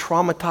 He's not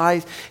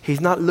traumatized.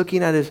 He's not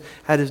looking at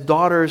his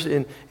daughters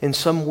in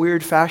some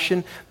weird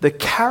fashion. The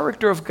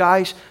character of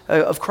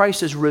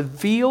Christ is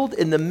revealed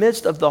in the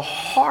midst of the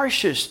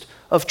harshest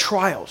of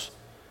trials.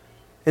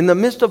 In the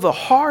midst of the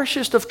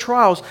harshest of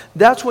trials,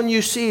 that's when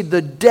you see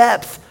the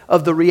depth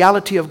of the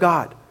reality of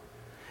God.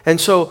 And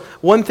so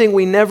one thing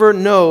we never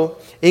know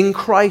in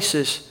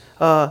crisis,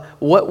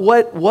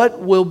 what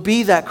will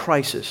be that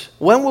crisis?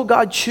 When will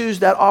God choose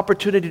that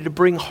opportunity to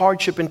bring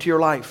hardship into your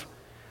life?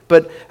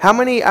 But how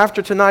many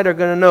after tonight are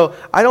going to know,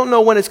 I don't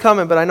know when it's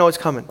coming, but I know it's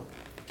coming.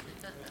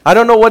 I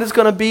don't know what it's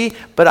going to be,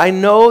 but I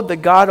know that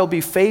God will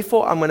be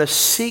faithful. I'm going to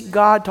seek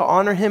God to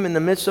honor Him in the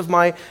midst of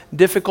my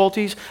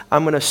difficulties.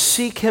 I'm going to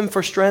seek Him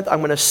for strength. I'm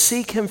going to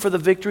seek Him for the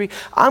victory.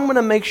 I'm going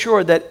to make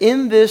sure that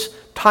in this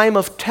time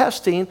of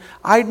testing,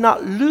 I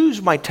not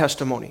lose my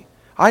testimony.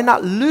 I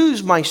not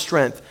lose my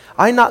strength.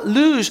 I not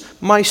lose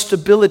my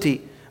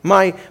stability,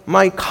 my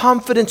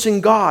confidence in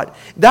God.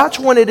 That's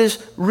when it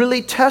is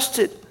really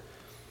tested.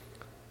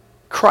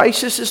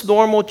 Crisis is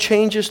normal.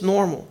 Change is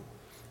normal.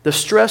 The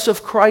stress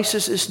of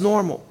crisis is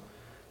normal.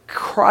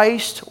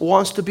 Christ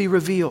wants to be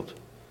revealed.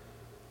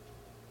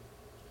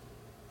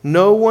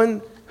 No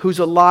one who's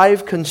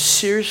alive can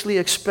seriously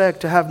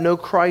expect to have no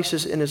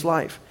crisis in his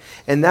life.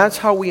 And that's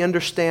how we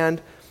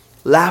understand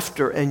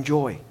laughter and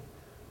joy.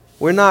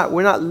 We're not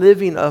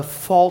living a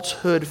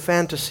falsehood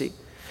fantasy.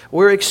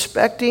 We're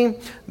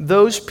expecting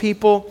those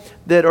people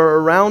that are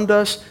around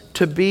us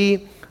to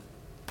be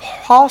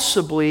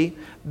possibly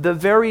the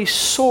very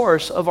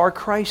source of our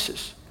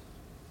crisis.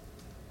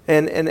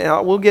 And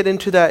we'll get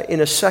into that in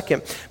a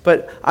second.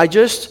 But I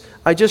just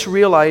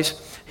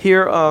realized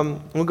here,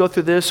 we'll go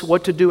through this,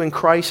 what to do in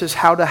crisis,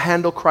 how to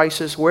handle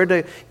crisis, where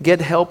to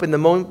get help in the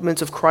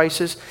moments of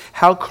crisis,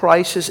 how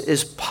crisis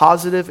is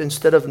positive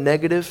instead of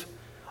negative.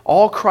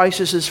 All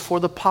crisis is for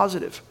the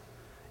positive.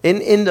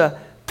 In the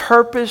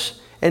purpose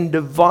and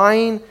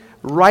divine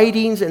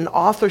writings and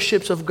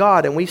authorships of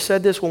God. And we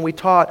said this when we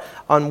taught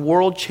on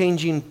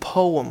world-changing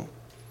poem.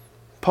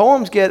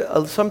 Poems get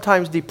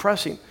sometimes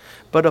depressing.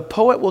 But a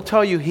poet will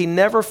tell you he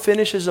never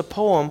finishes a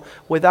poem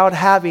without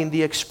having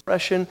the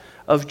expression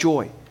of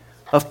joy,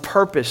 of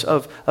purpose,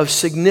 of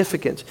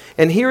significance.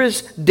 And here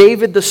is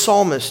David the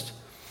psalmist.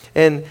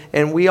 And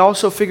we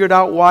also figured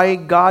out why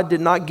God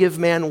did not give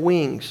man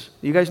wings.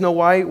 You guys know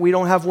why we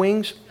don't have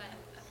wings?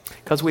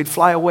 Because we'd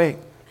fly away.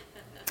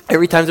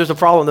 Every time there's a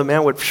problem, the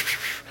man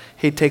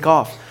he'd take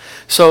off.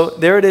 So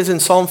there it is in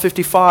Psalm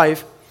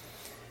 55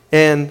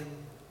 and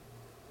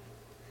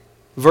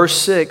verse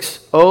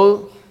 6.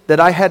 Oh, that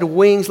I had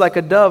wings like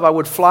a dove, I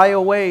would fly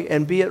away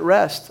and be at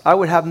rest. I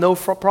would have no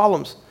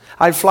problems.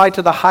 I'd fly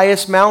to the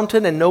highest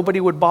mountain and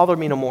nobody would bother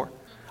me no more.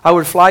 I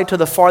would fly to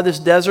the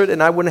farthest desert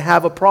and I wouldn't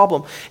have a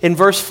problem. In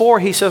verse 4,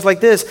 he says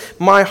like this,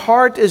 my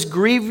heart is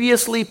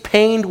grievously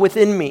pained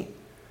within me.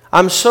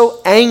 I'm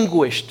so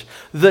anguished.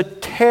 The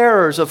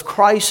terrors of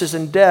crisis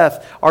and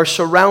death are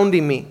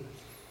surrounding me.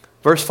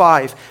 Verse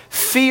 5,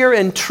 fear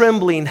and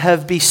trembling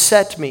have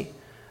beset me.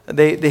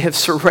 They have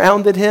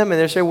surrounded him and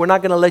they're saying, we're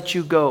not going to let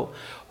you go.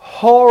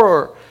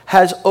 Horror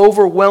has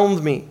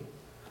overwhelmed me.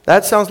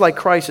 That sounds like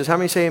crisis. How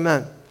many say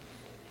amen?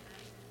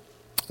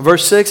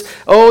 Verse 6,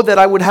 oh, that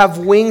I would have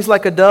wings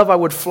like a dove, I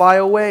would fly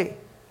away.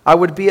 I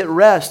would be at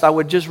rest. I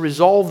would just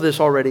resolve this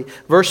already.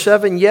 Verse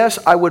 7, yes,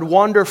 I would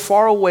wander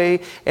far away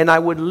and I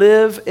would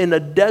live in a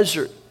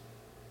desert.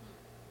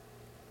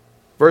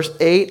 Verse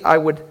 8, I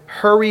would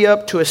hurry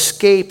up to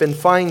escape and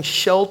find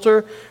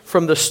shelter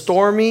from the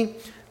stormy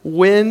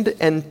wind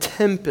and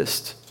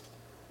tempest.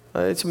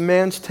 It's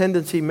man's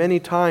tendency many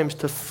times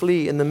to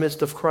flee in the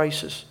midst of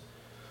crisis.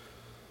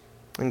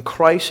 And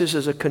crisis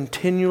is a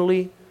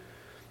continually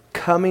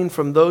coming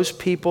from those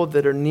people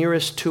that are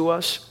nearest to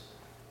us.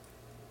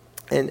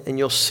 And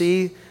you'll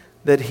see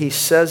that he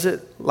says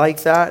it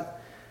like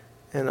that.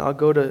 And I'll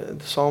go to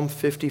Psalm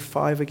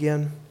 55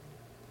 again.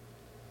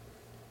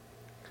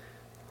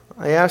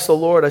 I asked the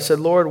Lord, I said,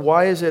 Lord,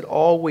 why is it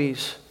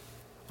always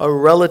a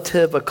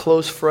relative, a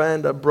close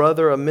friend, a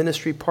brother, a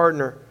ministry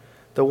partner,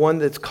 the one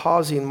that's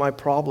causing my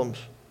problems?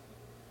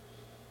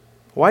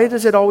 Why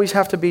does it always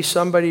have to be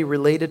somebody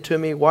related to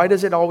me? Why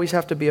does it always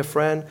have to be a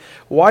friend?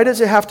 Why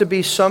does it have to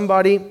be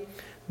somebody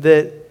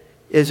that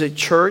is at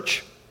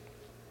church?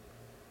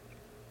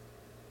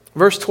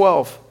 Verse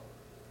 12.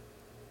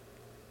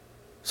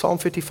 Psalm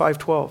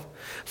 55:12.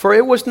 For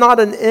it was not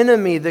an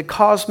enemy that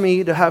caused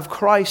me to have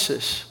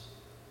crisis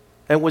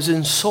and was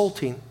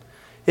insulting.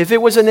 If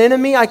it was an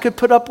enemy, I could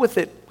put up with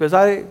it because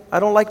I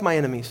don't like my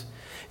enemies.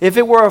 If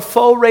it were a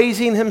foe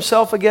raising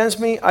himself against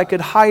me, I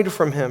could hide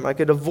from him. I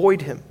could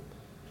avoid him.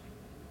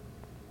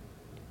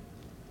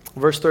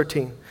 Verse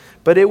 13.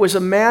 But it was a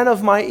man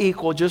of my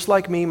equal, just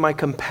like me, my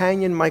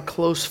companion, my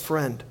close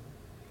friend.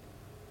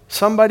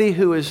 Somebody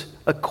who is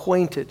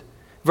acquainted.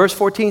 Verse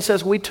 14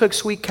 says, we took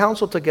sweet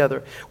counsel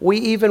together. We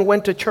even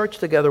went to church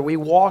together. We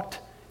walked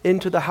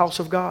into the house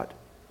of God.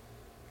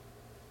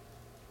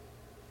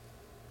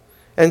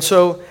 And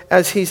so,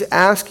 as he's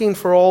asking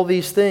for all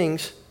these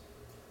things,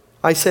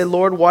 I say,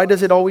 Lord, why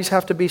does it always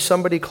have to be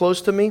somebody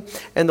close to me?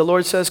 And the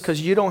Lord says,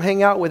 because you don't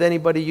hang out with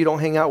anybody you don't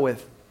hang out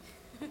with.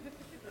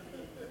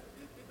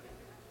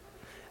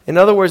 In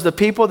other words, the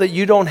people that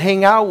you don't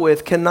hang out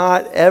with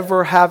cannot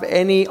ever have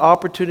any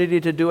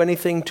opportunity to do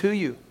anything to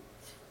you.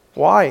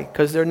 Why?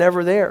 Because they're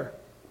never there.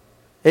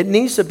 It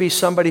needs to be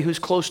somebody who's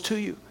close to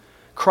you.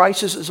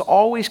 Crisis is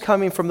always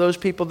coming from those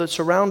people that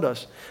surround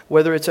us.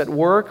 Whether it's at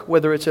work,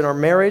 whether it's in our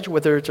marriage,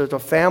 whether it's at a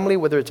family,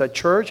 whether it's at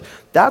church,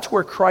 that's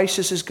where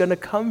crisis is going to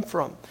come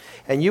from.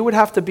 And you would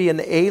have to be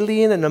an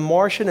alien and a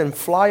Martian and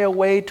fly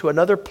away to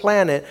another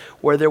planet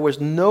where there was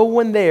no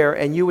one there,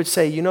 and you would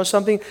say, you know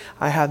something?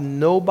 I have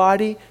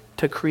nobody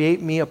to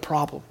create me a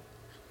problem.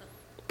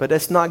 But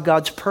that's not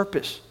God's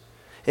purpose.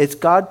 It's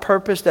God's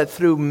purpose that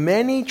through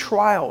many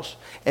trials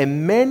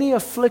and many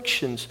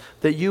afflictions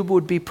that you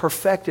would be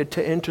perfected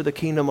to enter the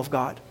kingdom of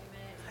God.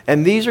 Amen.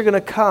 And these are going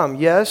to come,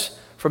 yes,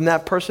 from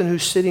that person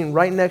who's sitting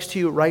right next to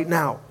you right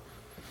now.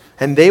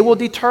 And they will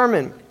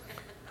determine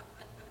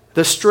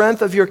the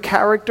strength of your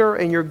character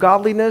and your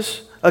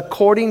godliness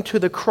according to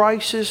the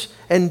crisis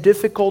and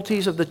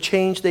difficulties of the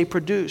change they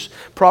produce.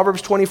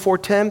 Proverbs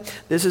 24:10,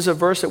 this is a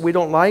verse that we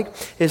don't like.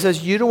 It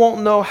says, you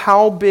won't know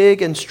how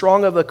big and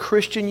strong of a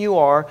Christian you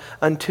are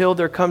until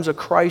there comes a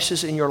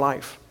crisis in your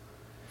life.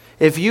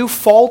 If you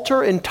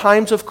falter in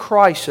times of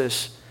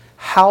crisis,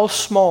 how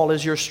small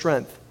is your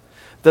strength?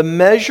 The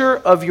measure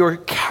of your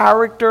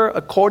character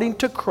according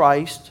to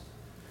Christ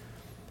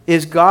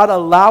is God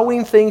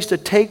allowing things to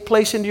take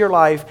place into your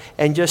life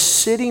and just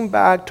sitting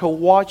back to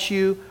watch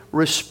you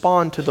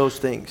respond to those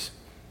things.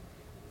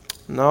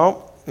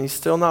 No, he's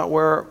still not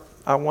where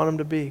I want him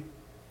to be.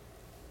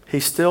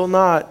 He's still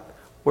not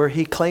where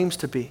he claims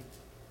to be.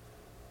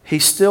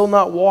 He's still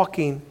not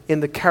walking in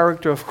the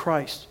character of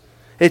Christ.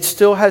 It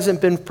still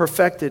hasn't been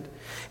perfected.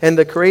 And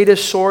the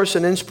greatest source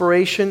and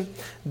inspiration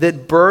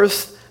that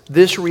births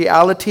this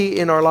reality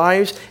in our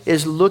lives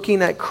is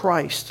looking at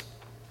Christ.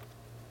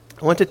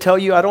 I want to tell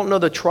you, I don't know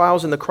the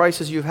trials and the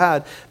crises you've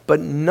had, but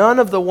none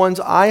of the ones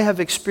I have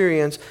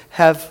experienced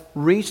have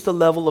reached the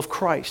level of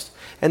Christ.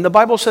 And the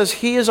Bible says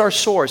He is our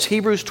source.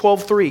 Hebrews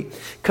 12:3.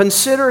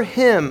 Consider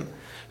Him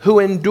who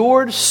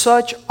endured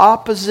such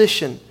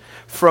opposition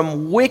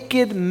from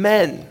wicked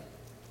men.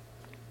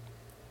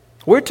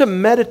 We're to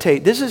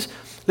meditate.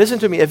 Listen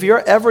to me, if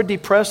you're ever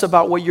depressed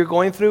about what you're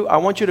going through, I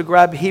want you to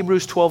grab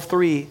Hebrews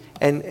 12:3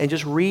 and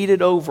just read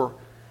it over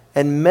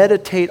and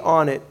meditate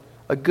on it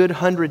a good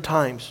 100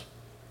 times.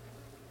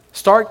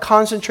 Start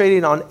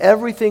concentrating on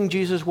everything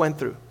Jesus went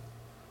through.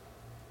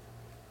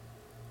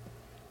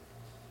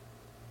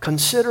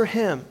 Consider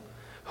Him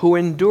who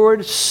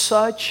endured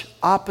such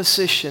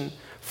opposition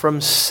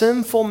from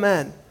sinful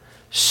men,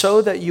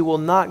 so that you will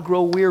not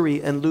grow weary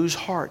and lose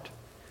heart.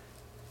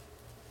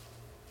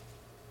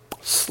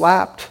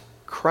 Slapped,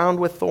 crowned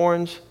with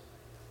thorns,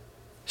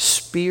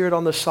 speared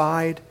on the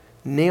side,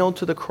 nailed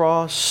to the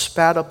cross,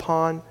 spat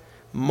upon,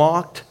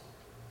 mocked,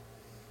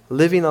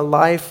 living a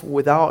life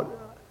without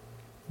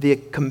the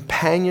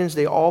companions.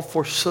 They all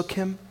forsook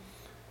Him.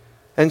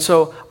 And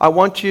so I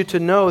want you to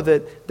know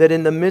that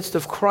in the midst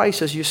of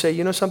crisis, you say,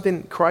 you know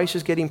something, Christ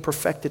is getting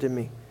perfected in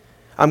me.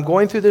 I'm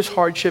going through this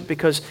hardship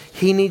because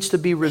He needs to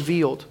be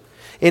revealed.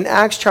 In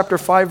Acts chapter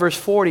 5 verse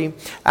 40,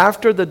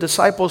 after the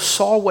disciples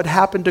saw what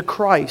happened to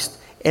Christ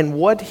and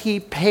what He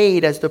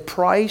paid as the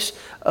price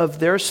of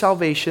their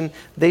salvation,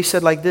 they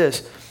said like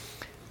this,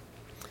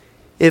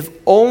 if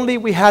only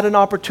we had an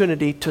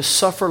opportunity to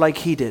suffer like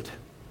He did.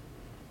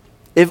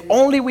 If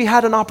only we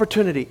had an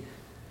opportunity.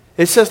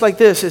 It says like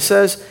this, it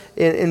says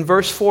in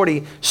verse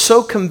 40,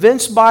 so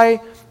convinced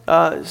by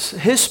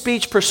His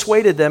speech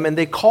persuaded them, and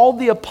they called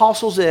the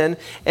apostles in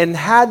and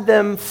had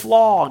them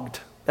flogged.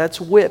 That's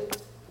whipped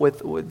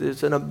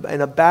in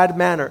a bad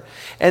manner.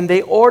 And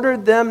they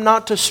ordered them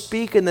not to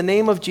speak in the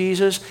name of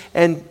Jesus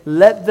and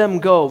let them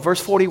go. Verse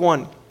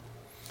 41.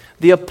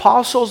 The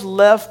apostles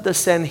left the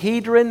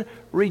Sanhedrin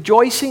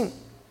rejoicing.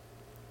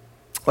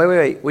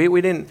 Wait.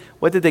 We didn't.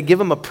 What, did they give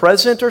them a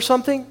present or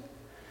something?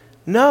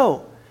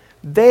 No.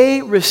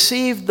 They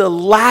received the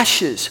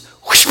lashes.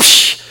 Whoosh,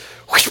 whoosh,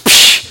 whoosh,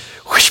 whoosh,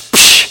 whoosh,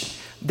 whoosh.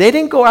 They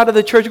didn't go out of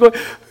the church going,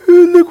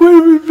 look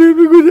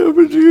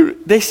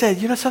what. They said,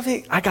 you know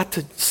something? I got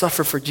to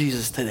suffer for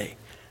Jesus today.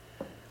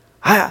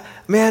 I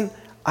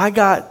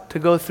got to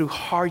go through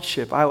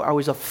hardship. I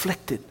was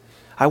afflicted.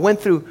 I went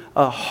through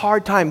a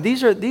hard time.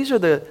 These are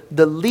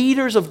the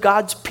leaders of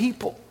God's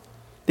people.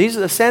 These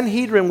are the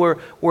Sanhedrin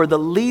were the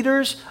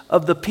leaders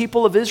of the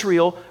people of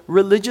Israel,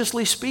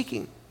 religiously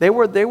speaking. They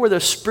were the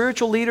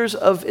spiritual leaders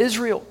of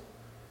Israel.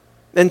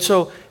 And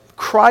so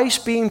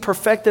Christ being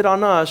perfected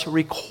on us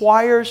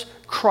requires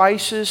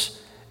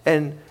crisis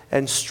and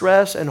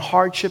stress and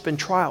hardship and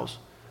trials.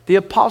 The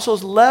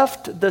apostles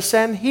left the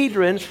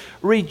Sanhedrin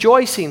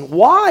rejoicing.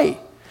 Why?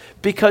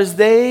 Because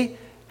they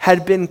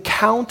had been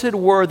counted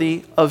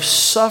worthy of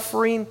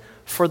suffering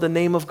for the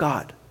name of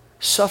God.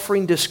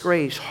 Suffering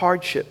disgrace,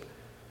 hardship.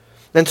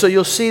 And so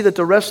you'll see that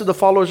the rest of the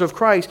followers of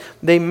Christ,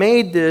 they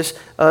made this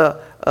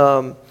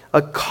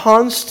a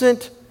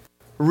constant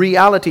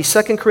reality.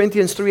 2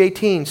 Corinthians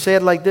 3:18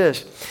 said like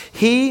this,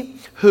 He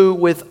who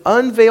with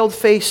unveiled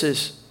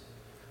faces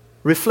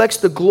reflects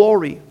the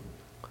glory,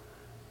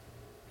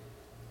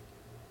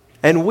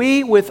 and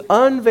we with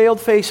unveiled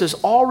faces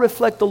all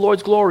reflect the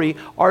Lord's glory,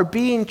 are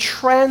being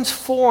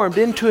transformed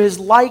into His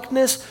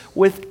likeness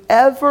with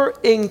ever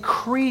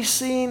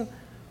increasing,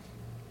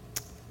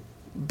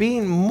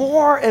 being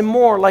more and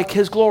more like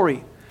His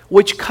glory,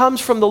 which comes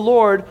from the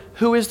Lord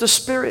who is the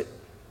Spirit.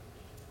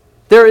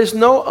 There is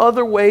no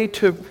other way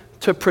to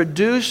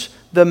produce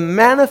the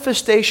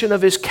manifestation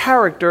of His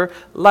character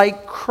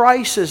like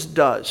Christ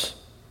does.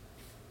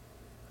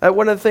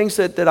 One of the things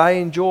that I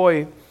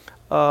enjoy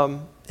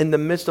in the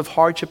midst of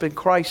hardship and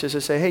crisis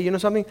is say, hey, you know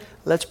something?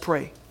 Let's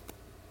pray.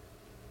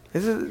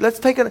 Let's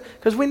take it,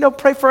 because we don't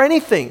pray for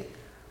anything.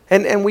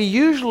 And we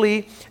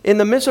usually, in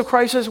the midst of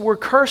crisis, we're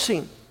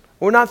cursing.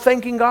 We're not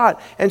thanking God.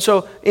 And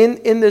so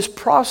in this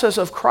process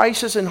of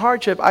crisis and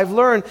hardship, I've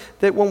learned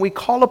that when we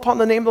call upon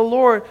the name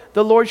of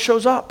the Lord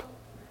shows up.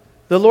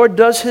 The Lord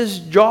does His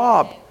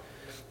job.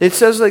 It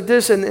says like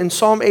this in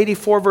Psalm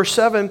 84, verse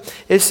 7.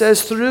 It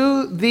says,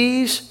 through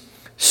these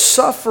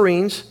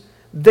sufferings,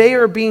 they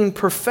are being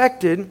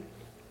perfected.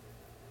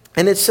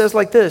 And it says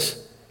like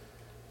this,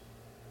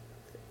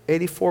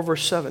 84,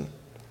 verse 7.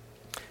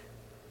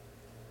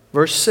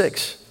 Verse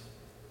 6.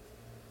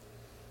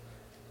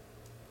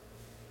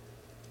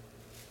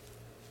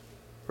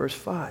 Verse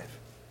 5. It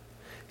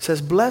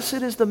says,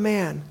 blessed is the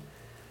man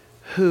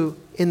who,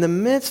 in the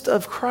midst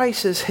of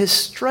crisis, his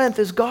strength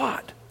is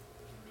God,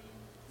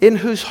 in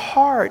whose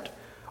heart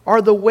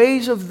are the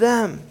ways of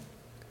them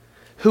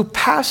who,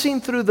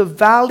 passing through the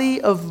valley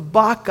of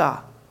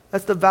Baca,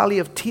 that's the valley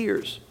of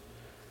tears,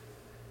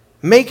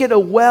 make it a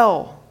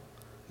well.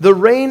 The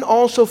rain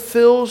also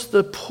fills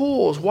the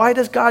pools. Why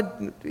does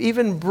God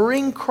even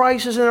bring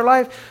crisis in their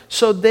life?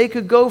 So they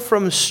could go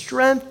from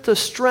strength to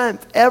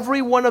strength.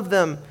 Every one of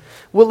them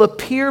will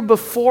appear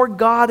before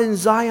God in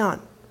Zion.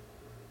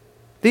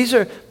 These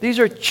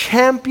are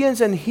champions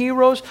and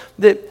heroes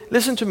that,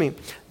 listen to me,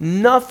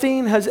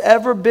 nothing has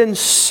ever been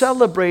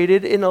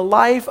celebrated in the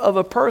life of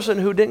a person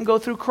who didn't go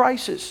through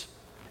crisis.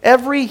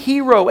 Every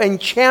hero and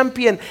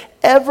champion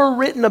ever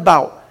written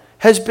about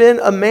has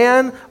been a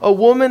man, a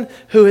woman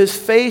who has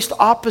faced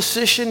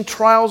opposition,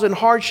 trials, and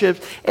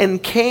hardships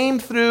and came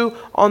through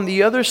on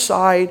the other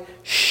side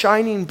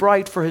shining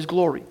bright for His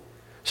glory.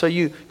 So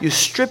you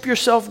strip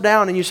yourself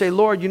down and you say,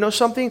 Lord, you know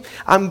something?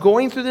 I'm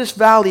going through this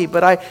valley,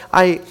 but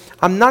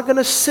I'm not going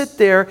to sit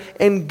there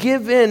and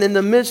give in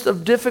the midst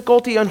of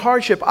difficulty and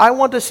hardship. I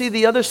want to see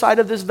the other side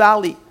of this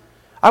valley.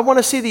 I want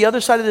to see the other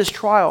side of this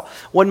trial.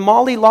 When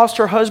Molly lost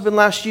her husband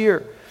last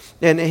year,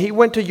 and he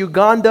went to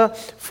Uganda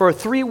for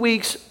 3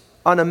 weeks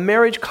on a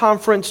marriage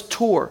conference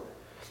tour,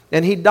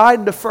 and he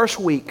died the first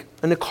week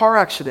in a car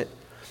accident.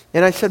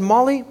 And I said,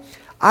 Molly,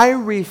 I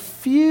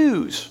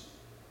refuse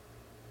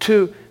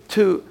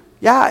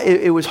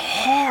it was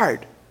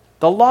hard,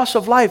 the loss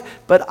of life,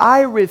 but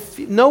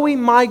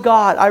knowing my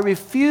God, I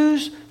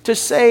refuse to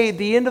say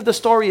the end of the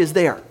story is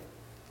there.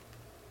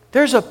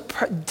 There's a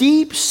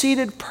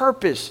deep-seated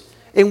purpose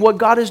in what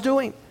God is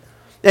doing.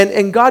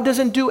 And God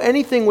doesn't do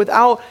anything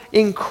without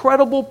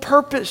incredible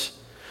purpose.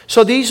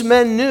 So these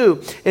men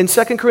knew in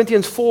 2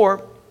 Corinthians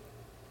 4,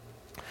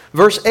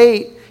 verse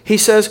 8, he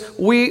says,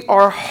 we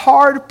are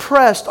hard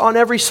pressed on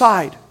every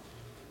side.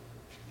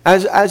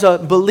 As a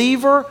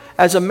believer,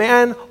 as a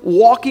man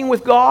walking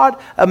with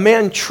God, a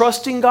man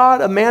trusting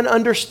God, a man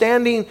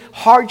understanding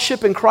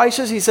hardship and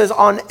crisis, he says,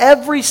 on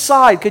every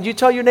side. Could you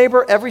tell your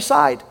neighbor, every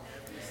side?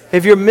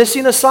 If you're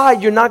missing a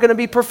side, you're not going to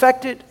be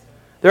perfected.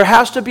 There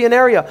has to be an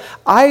area.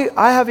 I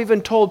have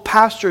even told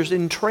pastors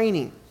in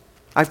training,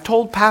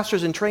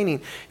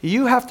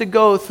 you have to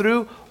go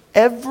through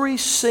every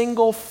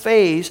single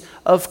phase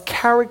of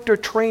character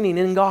training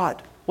in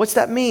God. What's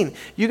that mean?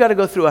 You got to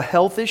go through a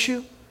health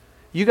issue.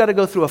 You got to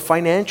go through a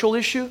financial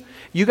issue.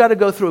 You got to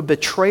go through a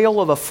betrayal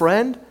of a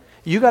friend.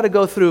 You got to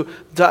go through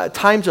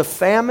times of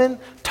famine,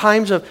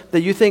 times of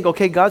that you think,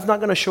 okay, God's not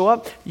going to show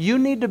up. You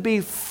need to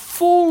be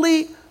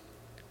fully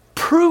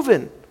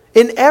proven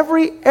in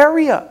every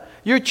area.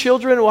 Your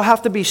children will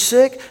have to be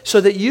sick so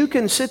that you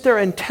can sit there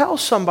and tell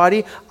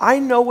somebody, I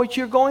know what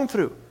you're going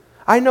through.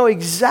 I know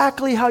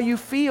exactly how you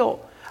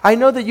feel. I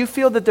know that you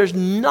feel that there's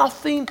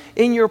nothing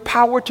in your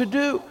power to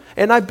do.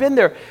 And I've been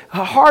there,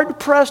 hard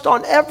pressed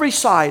on every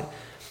side.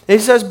 He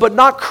says, but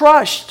not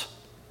crushed.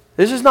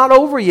 This is not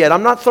over yet.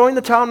 I'm not throwing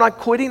the towel. I'm not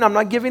quitting. I'm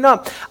not giving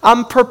up.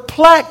 I'm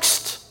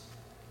perplexed.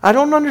 I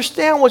don't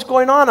understand what's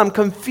going on. I'm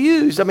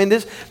confused. I mean,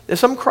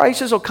 some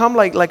crisis will come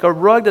like a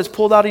rug that's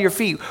pulled out of your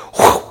feet.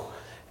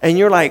 And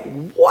you're like,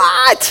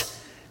 what?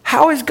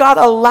 How is God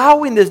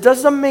allowing this?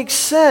 Doesn't make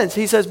sense.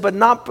 He says, but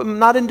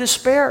not in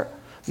despair.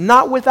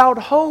 Not without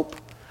hope.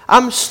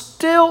 I'm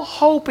still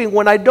hoping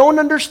when I don't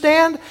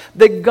understand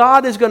that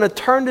God is going to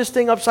turn this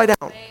thing upside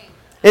down.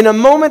 In a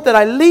moment that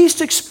I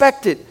least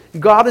expect it,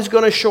 God is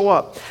going to show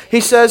up.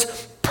 He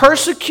says,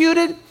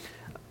 persecuted,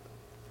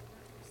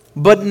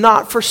 but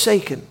not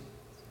forsaken.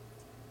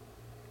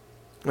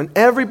 When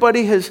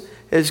everybody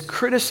is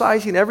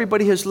criticizing,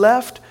 everybody has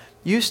left,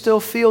 you still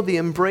feel the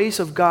embrace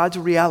of God's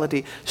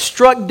reality.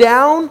 Struck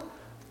down,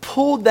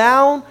 pulled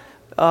down,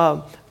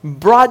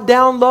 brought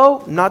down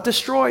low, not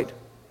destroyed.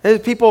 There's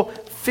people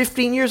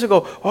 15 years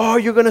ago, oh,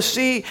 you're going to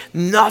see,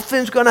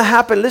 nothing's going to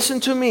happen. Listen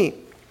to me.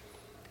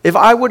 If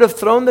I would have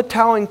thrown the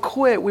towel and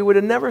quit, we would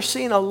have never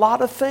seen a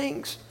lot of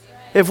things.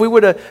 If we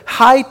would have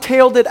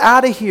hightailed it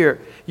out of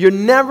here, you're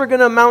never going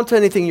to amount to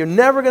anything. You're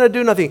never going to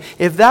do nothing.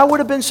 If that would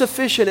have been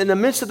sufficient in the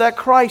midst of that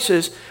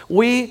crisis,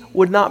 we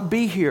would not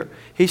be here.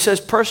 He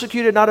says,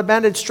 persecuted, not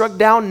abandoned, struck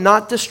down,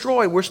 not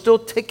destroyed. We're still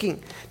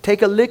ticking.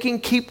 Take a licking,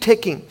 keep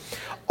ticking.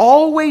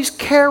 Always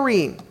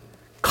carrying,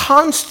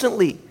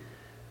 constantly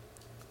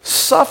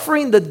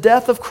suffering the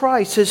death of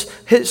Christ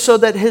so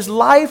that His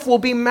life will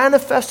be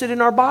manifested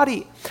in our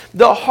body.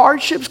 The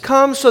hardships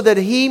come so that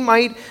He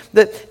might,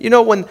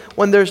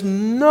 when there's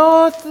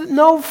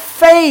no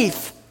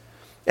faith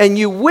and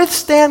you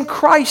withstand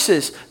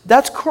crisis,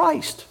 that's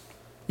Christ.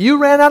 You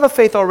ran out of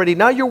faith already.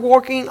 Now you're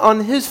working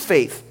on His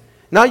faith.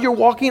 Now you're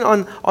walking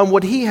on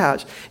what he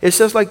has. It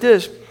says like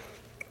this,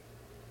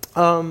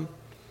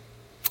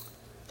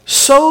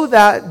 so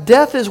that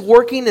death is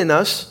working in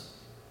us.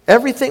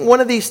 Everything,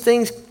 one of these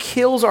things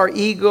kills our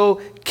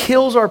ego,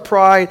 kills our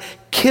pride,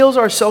 kills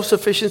our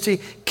self-sufficiency,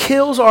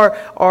 kills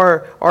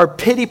our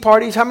pity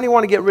parties. How many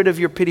want to get rid of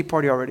your pity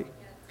party already?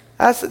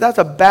 That's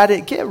a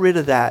bad, get rid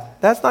of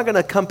that. That's not going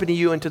to accompany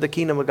you into the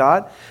kingdom of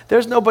God.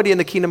 There's nobody in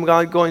the kingdom of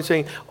God going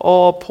saying,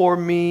 oh, poor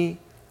me.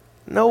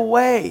 No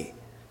way.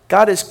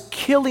 God is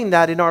killing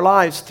that in our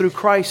lives through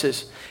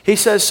crisis. He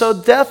says, so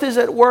death is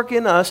at work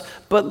in us,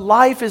 but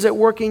life is at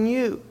work in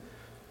you.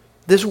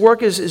 This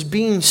work is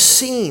being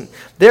seen.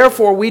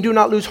 Therefore, we do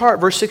not lose heart.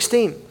 Verse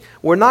 16.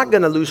 We're not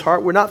going to lose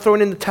heart. We're not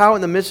throwing in the towel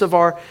in the midst of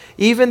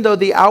even though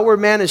the outward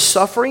man is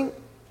suffering.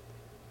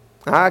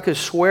 I could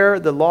swear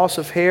the loss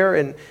of hair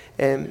and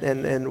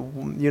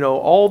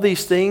all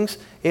these things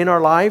in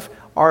our life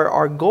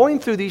are going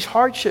through these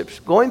hardships,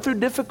 going through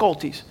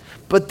difficulties.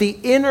 But the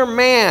inner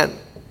man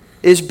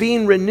is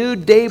being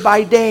renewed day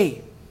by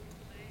day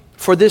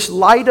for this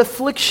light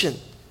affliction.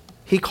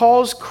 He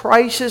calls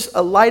crisis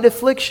a light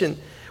affliction,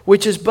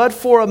 which is but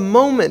for a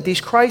moment. These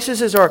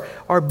crises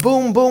are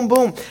boom, boom,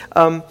 boom.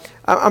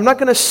 I'm not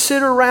going to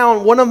sit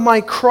around one of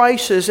my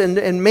crises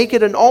and make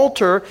it an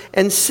altar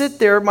and sit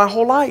there my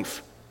whole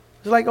life.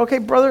 It's like, okay,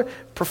 brother,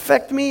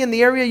 perfect me in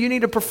the area you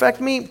need to perfect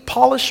me,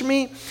 polish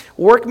me,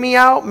 work me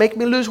out, make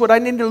me lose what I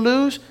need to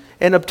lose,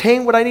 and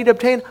obtain what I need to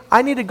obtain.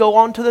 I need to go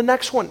on to the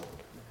next one.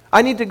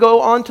 I need to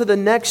go on to the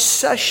next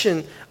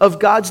session of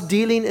God's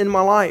dealing in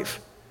my life.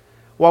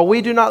 While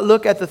we do not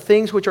look at the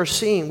things which are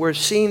seen, we're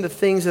seeing the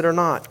things that are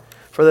not.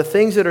 For the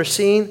things that are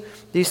seen,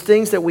 these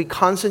things that we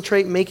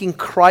concentrate, making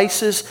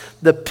crisis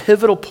the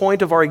pivotal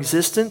point of our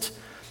existence,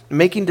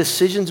 making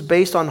decisions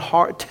based on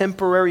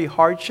temporary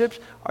hardships.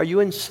 Are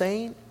you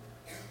insane?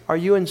 Are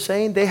you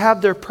insane? They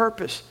have their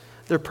purpose.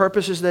 Their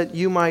purpose is that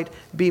you might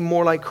be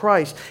more like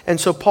Christ. And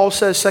so Paul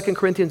says, 2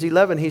 Corinthians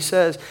 11, he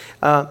says,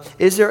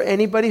 is there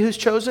anybody who's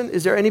chosen?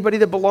 Is there anybody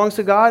that belongs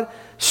to God?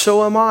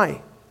 So am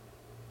I.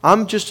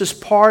 I'm just as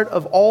part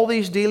of all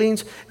these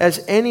dealings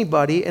as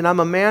anybody, and I'm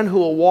a man who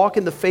will walk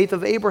in the faith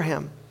of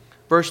Abraham.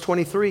 Verse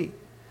 23.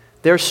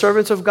 They're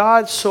servants of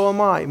God, so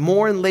am I.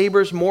 More in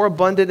labors, more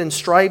abundant in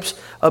stripes,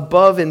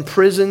 above in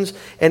prisons.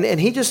 And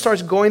he just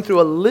starts going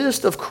through a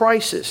list of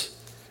crises.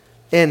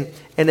 And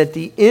at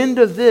the end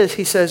of this,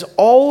 he says,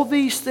 all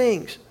these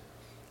things,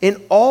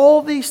 in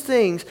all these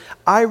things,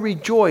 I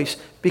rejoice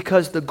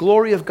because the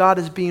glory of God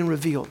is being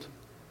revealed.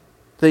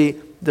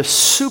 The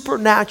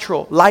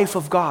supernatural life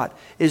of God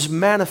is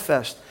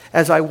manifest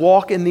as I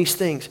walk in these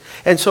things.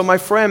 And so, my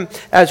friend,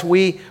 as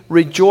we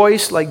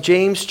rejoice, like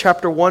James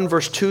chapter 1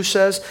 verse 2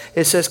 says,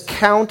 it says,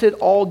 count it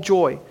all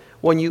joy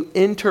when you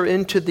enter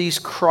into these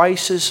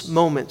crisis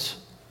moments.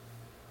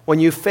 When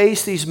you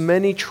face these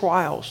many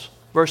trials.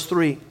 Verse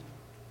 3.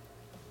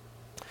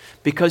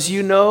 Because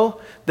you know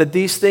that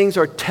these things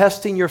are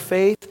testing your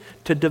faith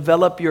to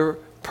develop your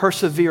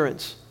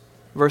perseverance.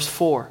 Verse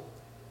 4.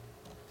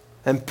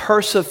 And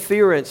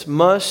perseverance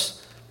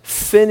must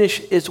finish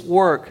its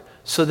work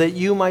so that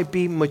you might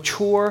be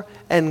mature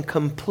and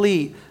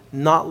complete,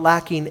 not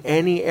lacking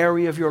any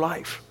area of your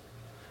life.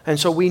 And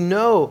so we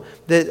know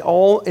that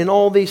in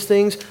all these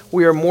things,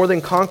 we are more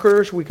than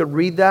conquerors. We could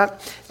read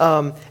that.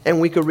 And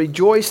we could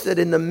rejoice that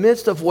in the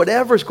midst of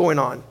whatever's going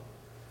on.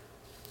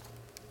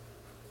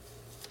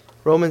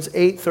 Romans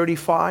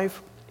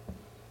 8:35.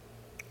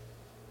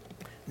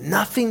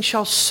 Nothing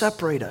shall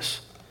separate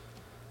us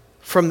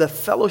from the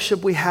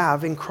fellowship we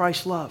have in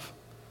Christ's love.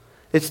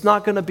 It's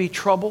not going to be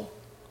trouble.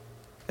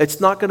 It's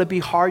not going to be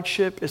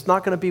hardship. It's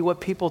not going to be what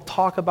people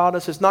talk about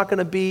us. It's not going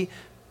to be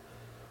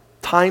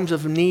times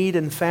of need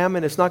and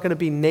famine. It's not going to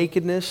be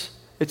nakedness.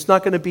 It's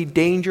not going to be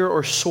danger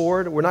or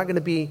sword. We're not going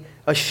to be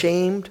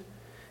ashamed.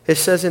 It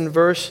says in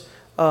verse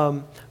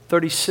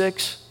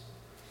 36,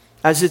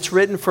 as it's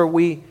written,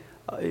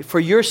 for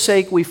your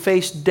sake we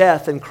face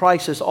death and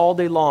crisis all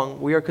day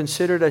long. We are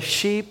considered as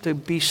sheep to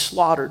be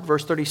slaughtered.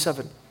 Verse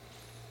 37.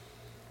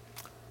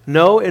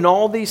 No, in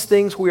all these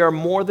things we are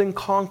more than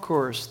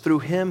conquerors through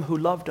him who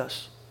loved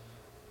us.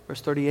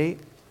 Verse 38.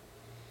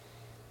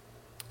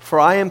 For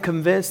I am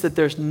convinced that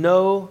there's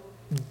no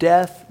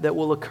death that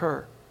will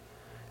occur,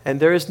 and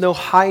there is no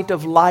height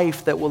of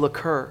life that will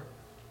occur,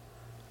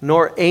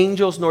 nor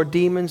angels, nor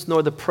demons,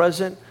 nor the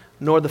present,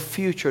 nor the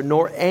future,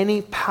 nor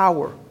any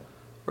power.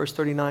 Verse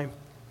 39.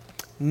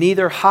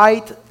 Neither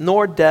height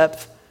nor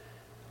depth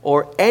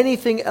or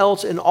anything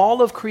else in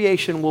all of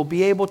creation will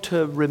be able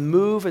to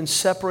remove and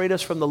separate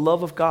us from the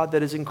love of God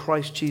that is in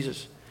Christ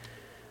Jesus.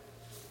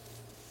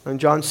 In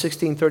John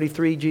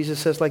 16:33, Jesus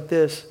says like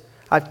this,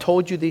 I've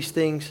told you these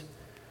things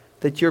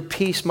that your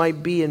peace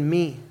might be in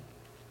me.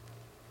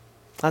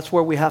 That's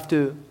where we have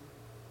to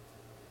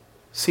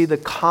see the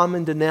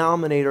common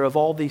denominator of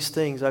all these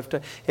things.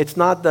 It's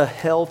not the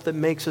health that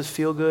makes us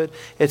feel good.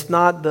 It's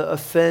not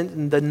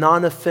the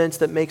non-offense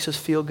that makes us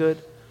feel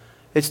good.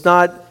 It's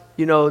not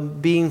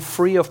being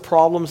free of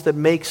problems that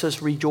makes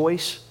us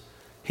rejoice.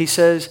 He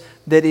says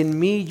that in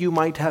me you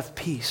might have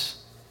peace.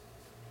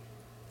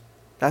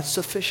 That's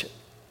sufficient.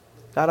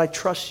 God, I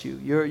trust you.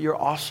 You're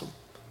awesome.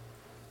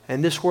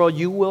 In this world,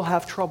 you will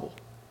have trouble.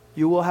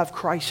 You will have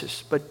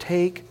crisis. But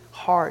take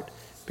heart,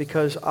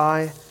 because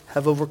I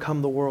have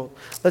overcome the world.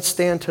 Let's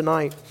stand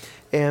tonight,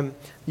 and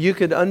you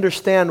could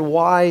understand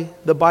why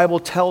the Bible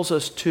tells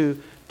us to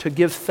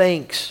give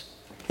thanks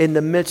in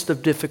the midst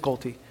of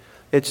difficulty.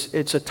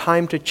 It's a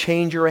time to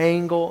change your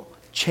angle,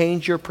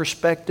 change your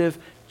perspective,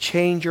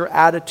 change your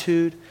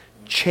attitude,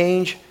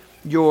 change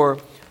your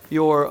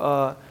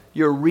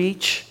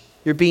reach.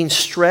 You're being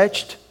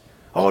stretched.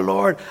 Oh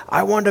Lord,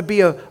 I want to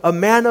be a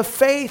man of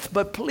faith,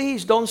 but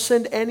please don't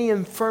send any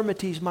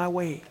infirmities my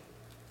way.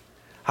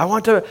 I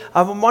want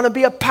to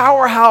be a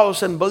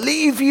powerhouse and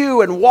believe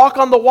you and walk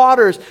on the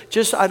waters.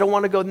 Just, I don't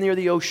want to go near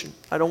the ocean.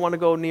 I don't want to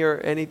go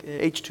near any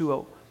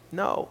H2O.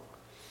 No.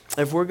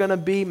 If we're going to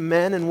be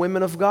men and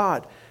women of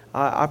God,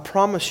 I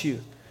promise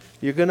you,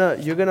 you're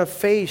gonna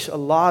face a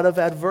lot of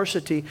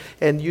adversity.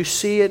 And you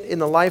see it in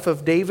the life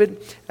of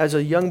David. As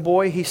a young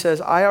boy, he says,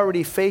 I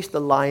already faced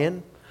the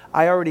lion.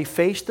 I already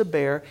faced the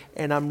bear,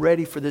 and I'm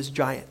ready for this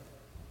giant.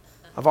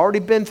 I've already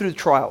been through the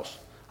trials.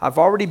 I've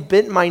already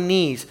bent my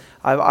knees.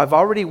 I've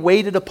already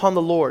waited upon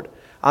the Lord.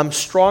 I'm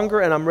stronger,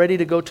 and I'm ready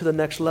to go to the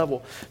next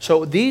level.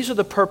 So these are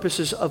the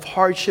purposes of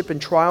hardship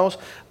and trials.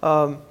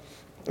 And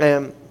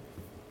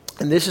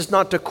this is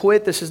not to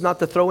quit. This is not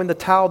to throw in the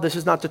towel. This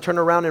is not to turn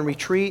around and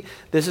retreat.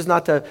 This is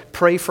not to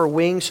pray for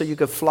wings so you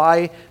could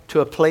fly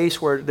to a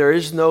place where there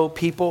is no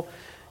people.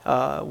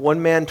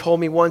 One man told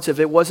me once, if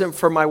it wasn't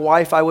for my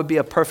wife, I would be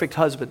a perfect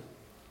husband.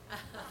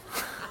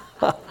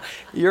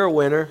 You're a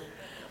winner,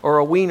 or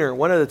a wiener,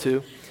 one of the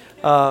two.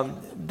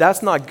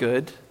 That's not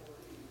good.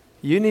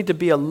 You need to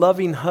be a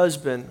loving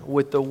husband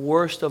with the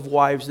worst of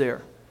wives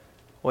there.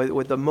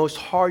 With the most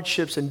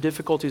hardships and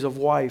difficulties of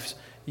wives,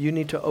 you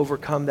need to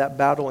overcome that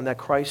battle and that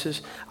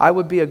crisis. I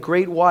would be a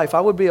great wife.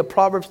 I would be a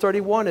Proverbs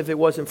 31 if it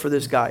wasn't for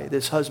this guy,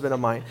 this husband of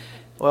mine.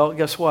 Well,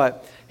 guess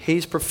what?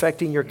 He's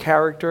perfecting your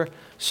character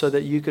so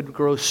that you could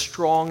grow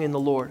strong in the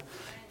Lord.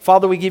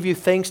 Father, we give you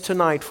thanks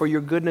tonight for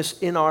your goodness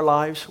in our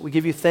lives. We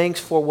give you thanks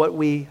for what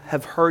we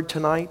have heard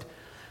tonight.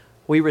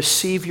 We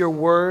receive your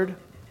word.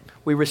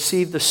 We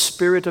receive the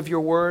spirit of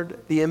your word,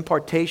 the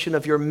impartation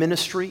of your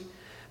ministry,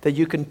 that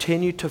you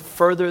continue to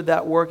further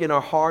that work in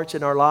our hearts,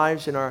 in our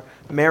lives, in our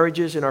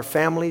marriages, in our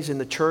families, in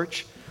the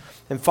church.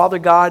 And Father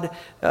God,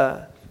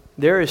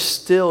 there is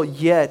still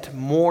yet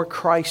more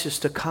crisis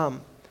to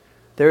come.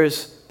 There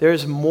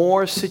is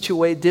more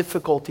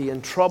difficulty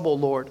and trouble,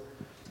 Lord.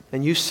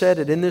 And you said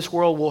it, in this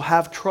world we'll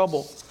have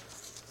trouble.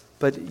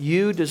 But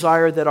you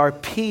desire that our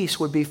peace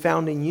would be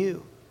found in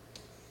you.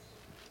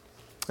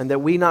 And that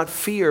we not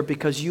fear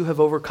because you have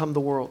overcome the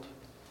world.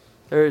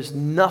 There is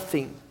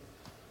nothing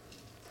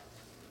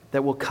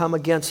that will come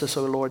against us,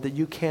 O Lord, that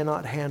you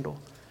cannot handle.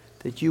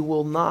 That you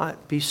will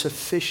not be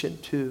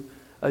sufficient to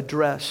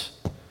address.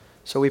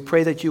 So we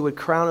pray that you would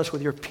crown us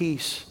with your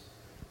peace.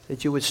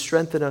 That you would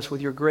strengthen us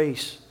with your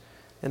grace.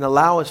 And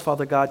allow us,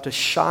 Father God, to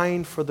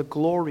shine for the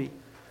glory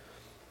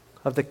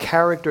of the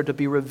character to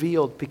be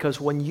revealed. Because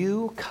when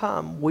you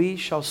come, we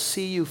shall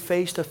see you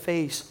face to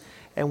face,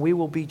 and we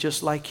will be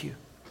just like you.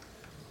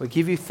 We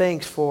give you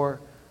thanks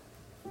for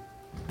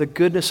the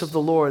goodness of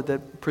the Lord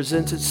that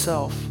presents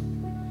itself,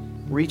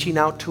 reaching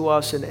out to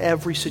us in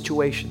every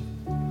situation.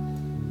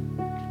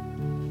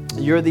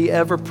 You're the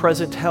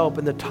ever-present help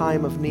in the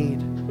time of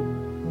need.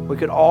 We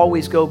could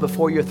always go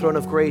before your throne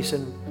of grace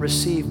and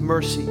receive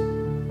mercy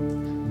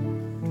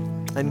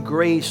and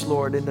grace,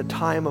 Lord, in the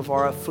time of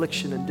our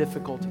affliction and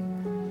difficulty.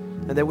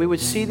 And that we would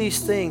see these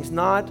things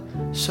not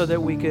so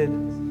that we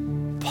could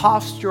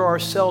posture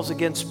ourselves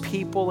against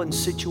people and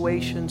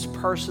situations,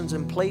 persons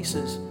and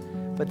places,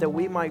 but that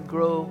we might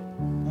grow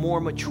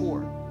more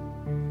mature,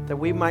 that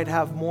we might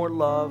have more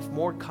love,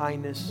 more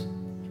kindness,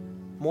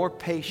 more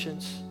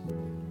patience,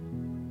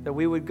 that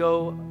we would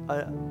go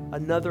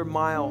another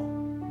mile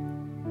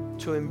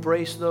to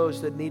embrace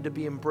those that need to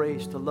be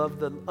embraced, to love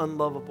the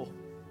unlovable.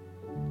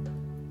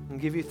 And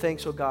give you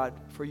thanks, oh God,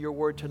 for your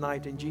word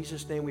tonight. In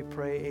Jesus' name we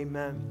pray,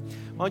 amen.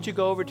 Why don't you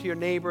go over to your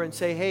neighbor and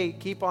say, hey,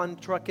 keep on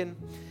trucking.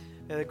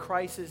 The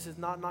crisis has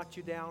not knocked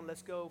you down.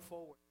 Let's go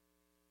forward.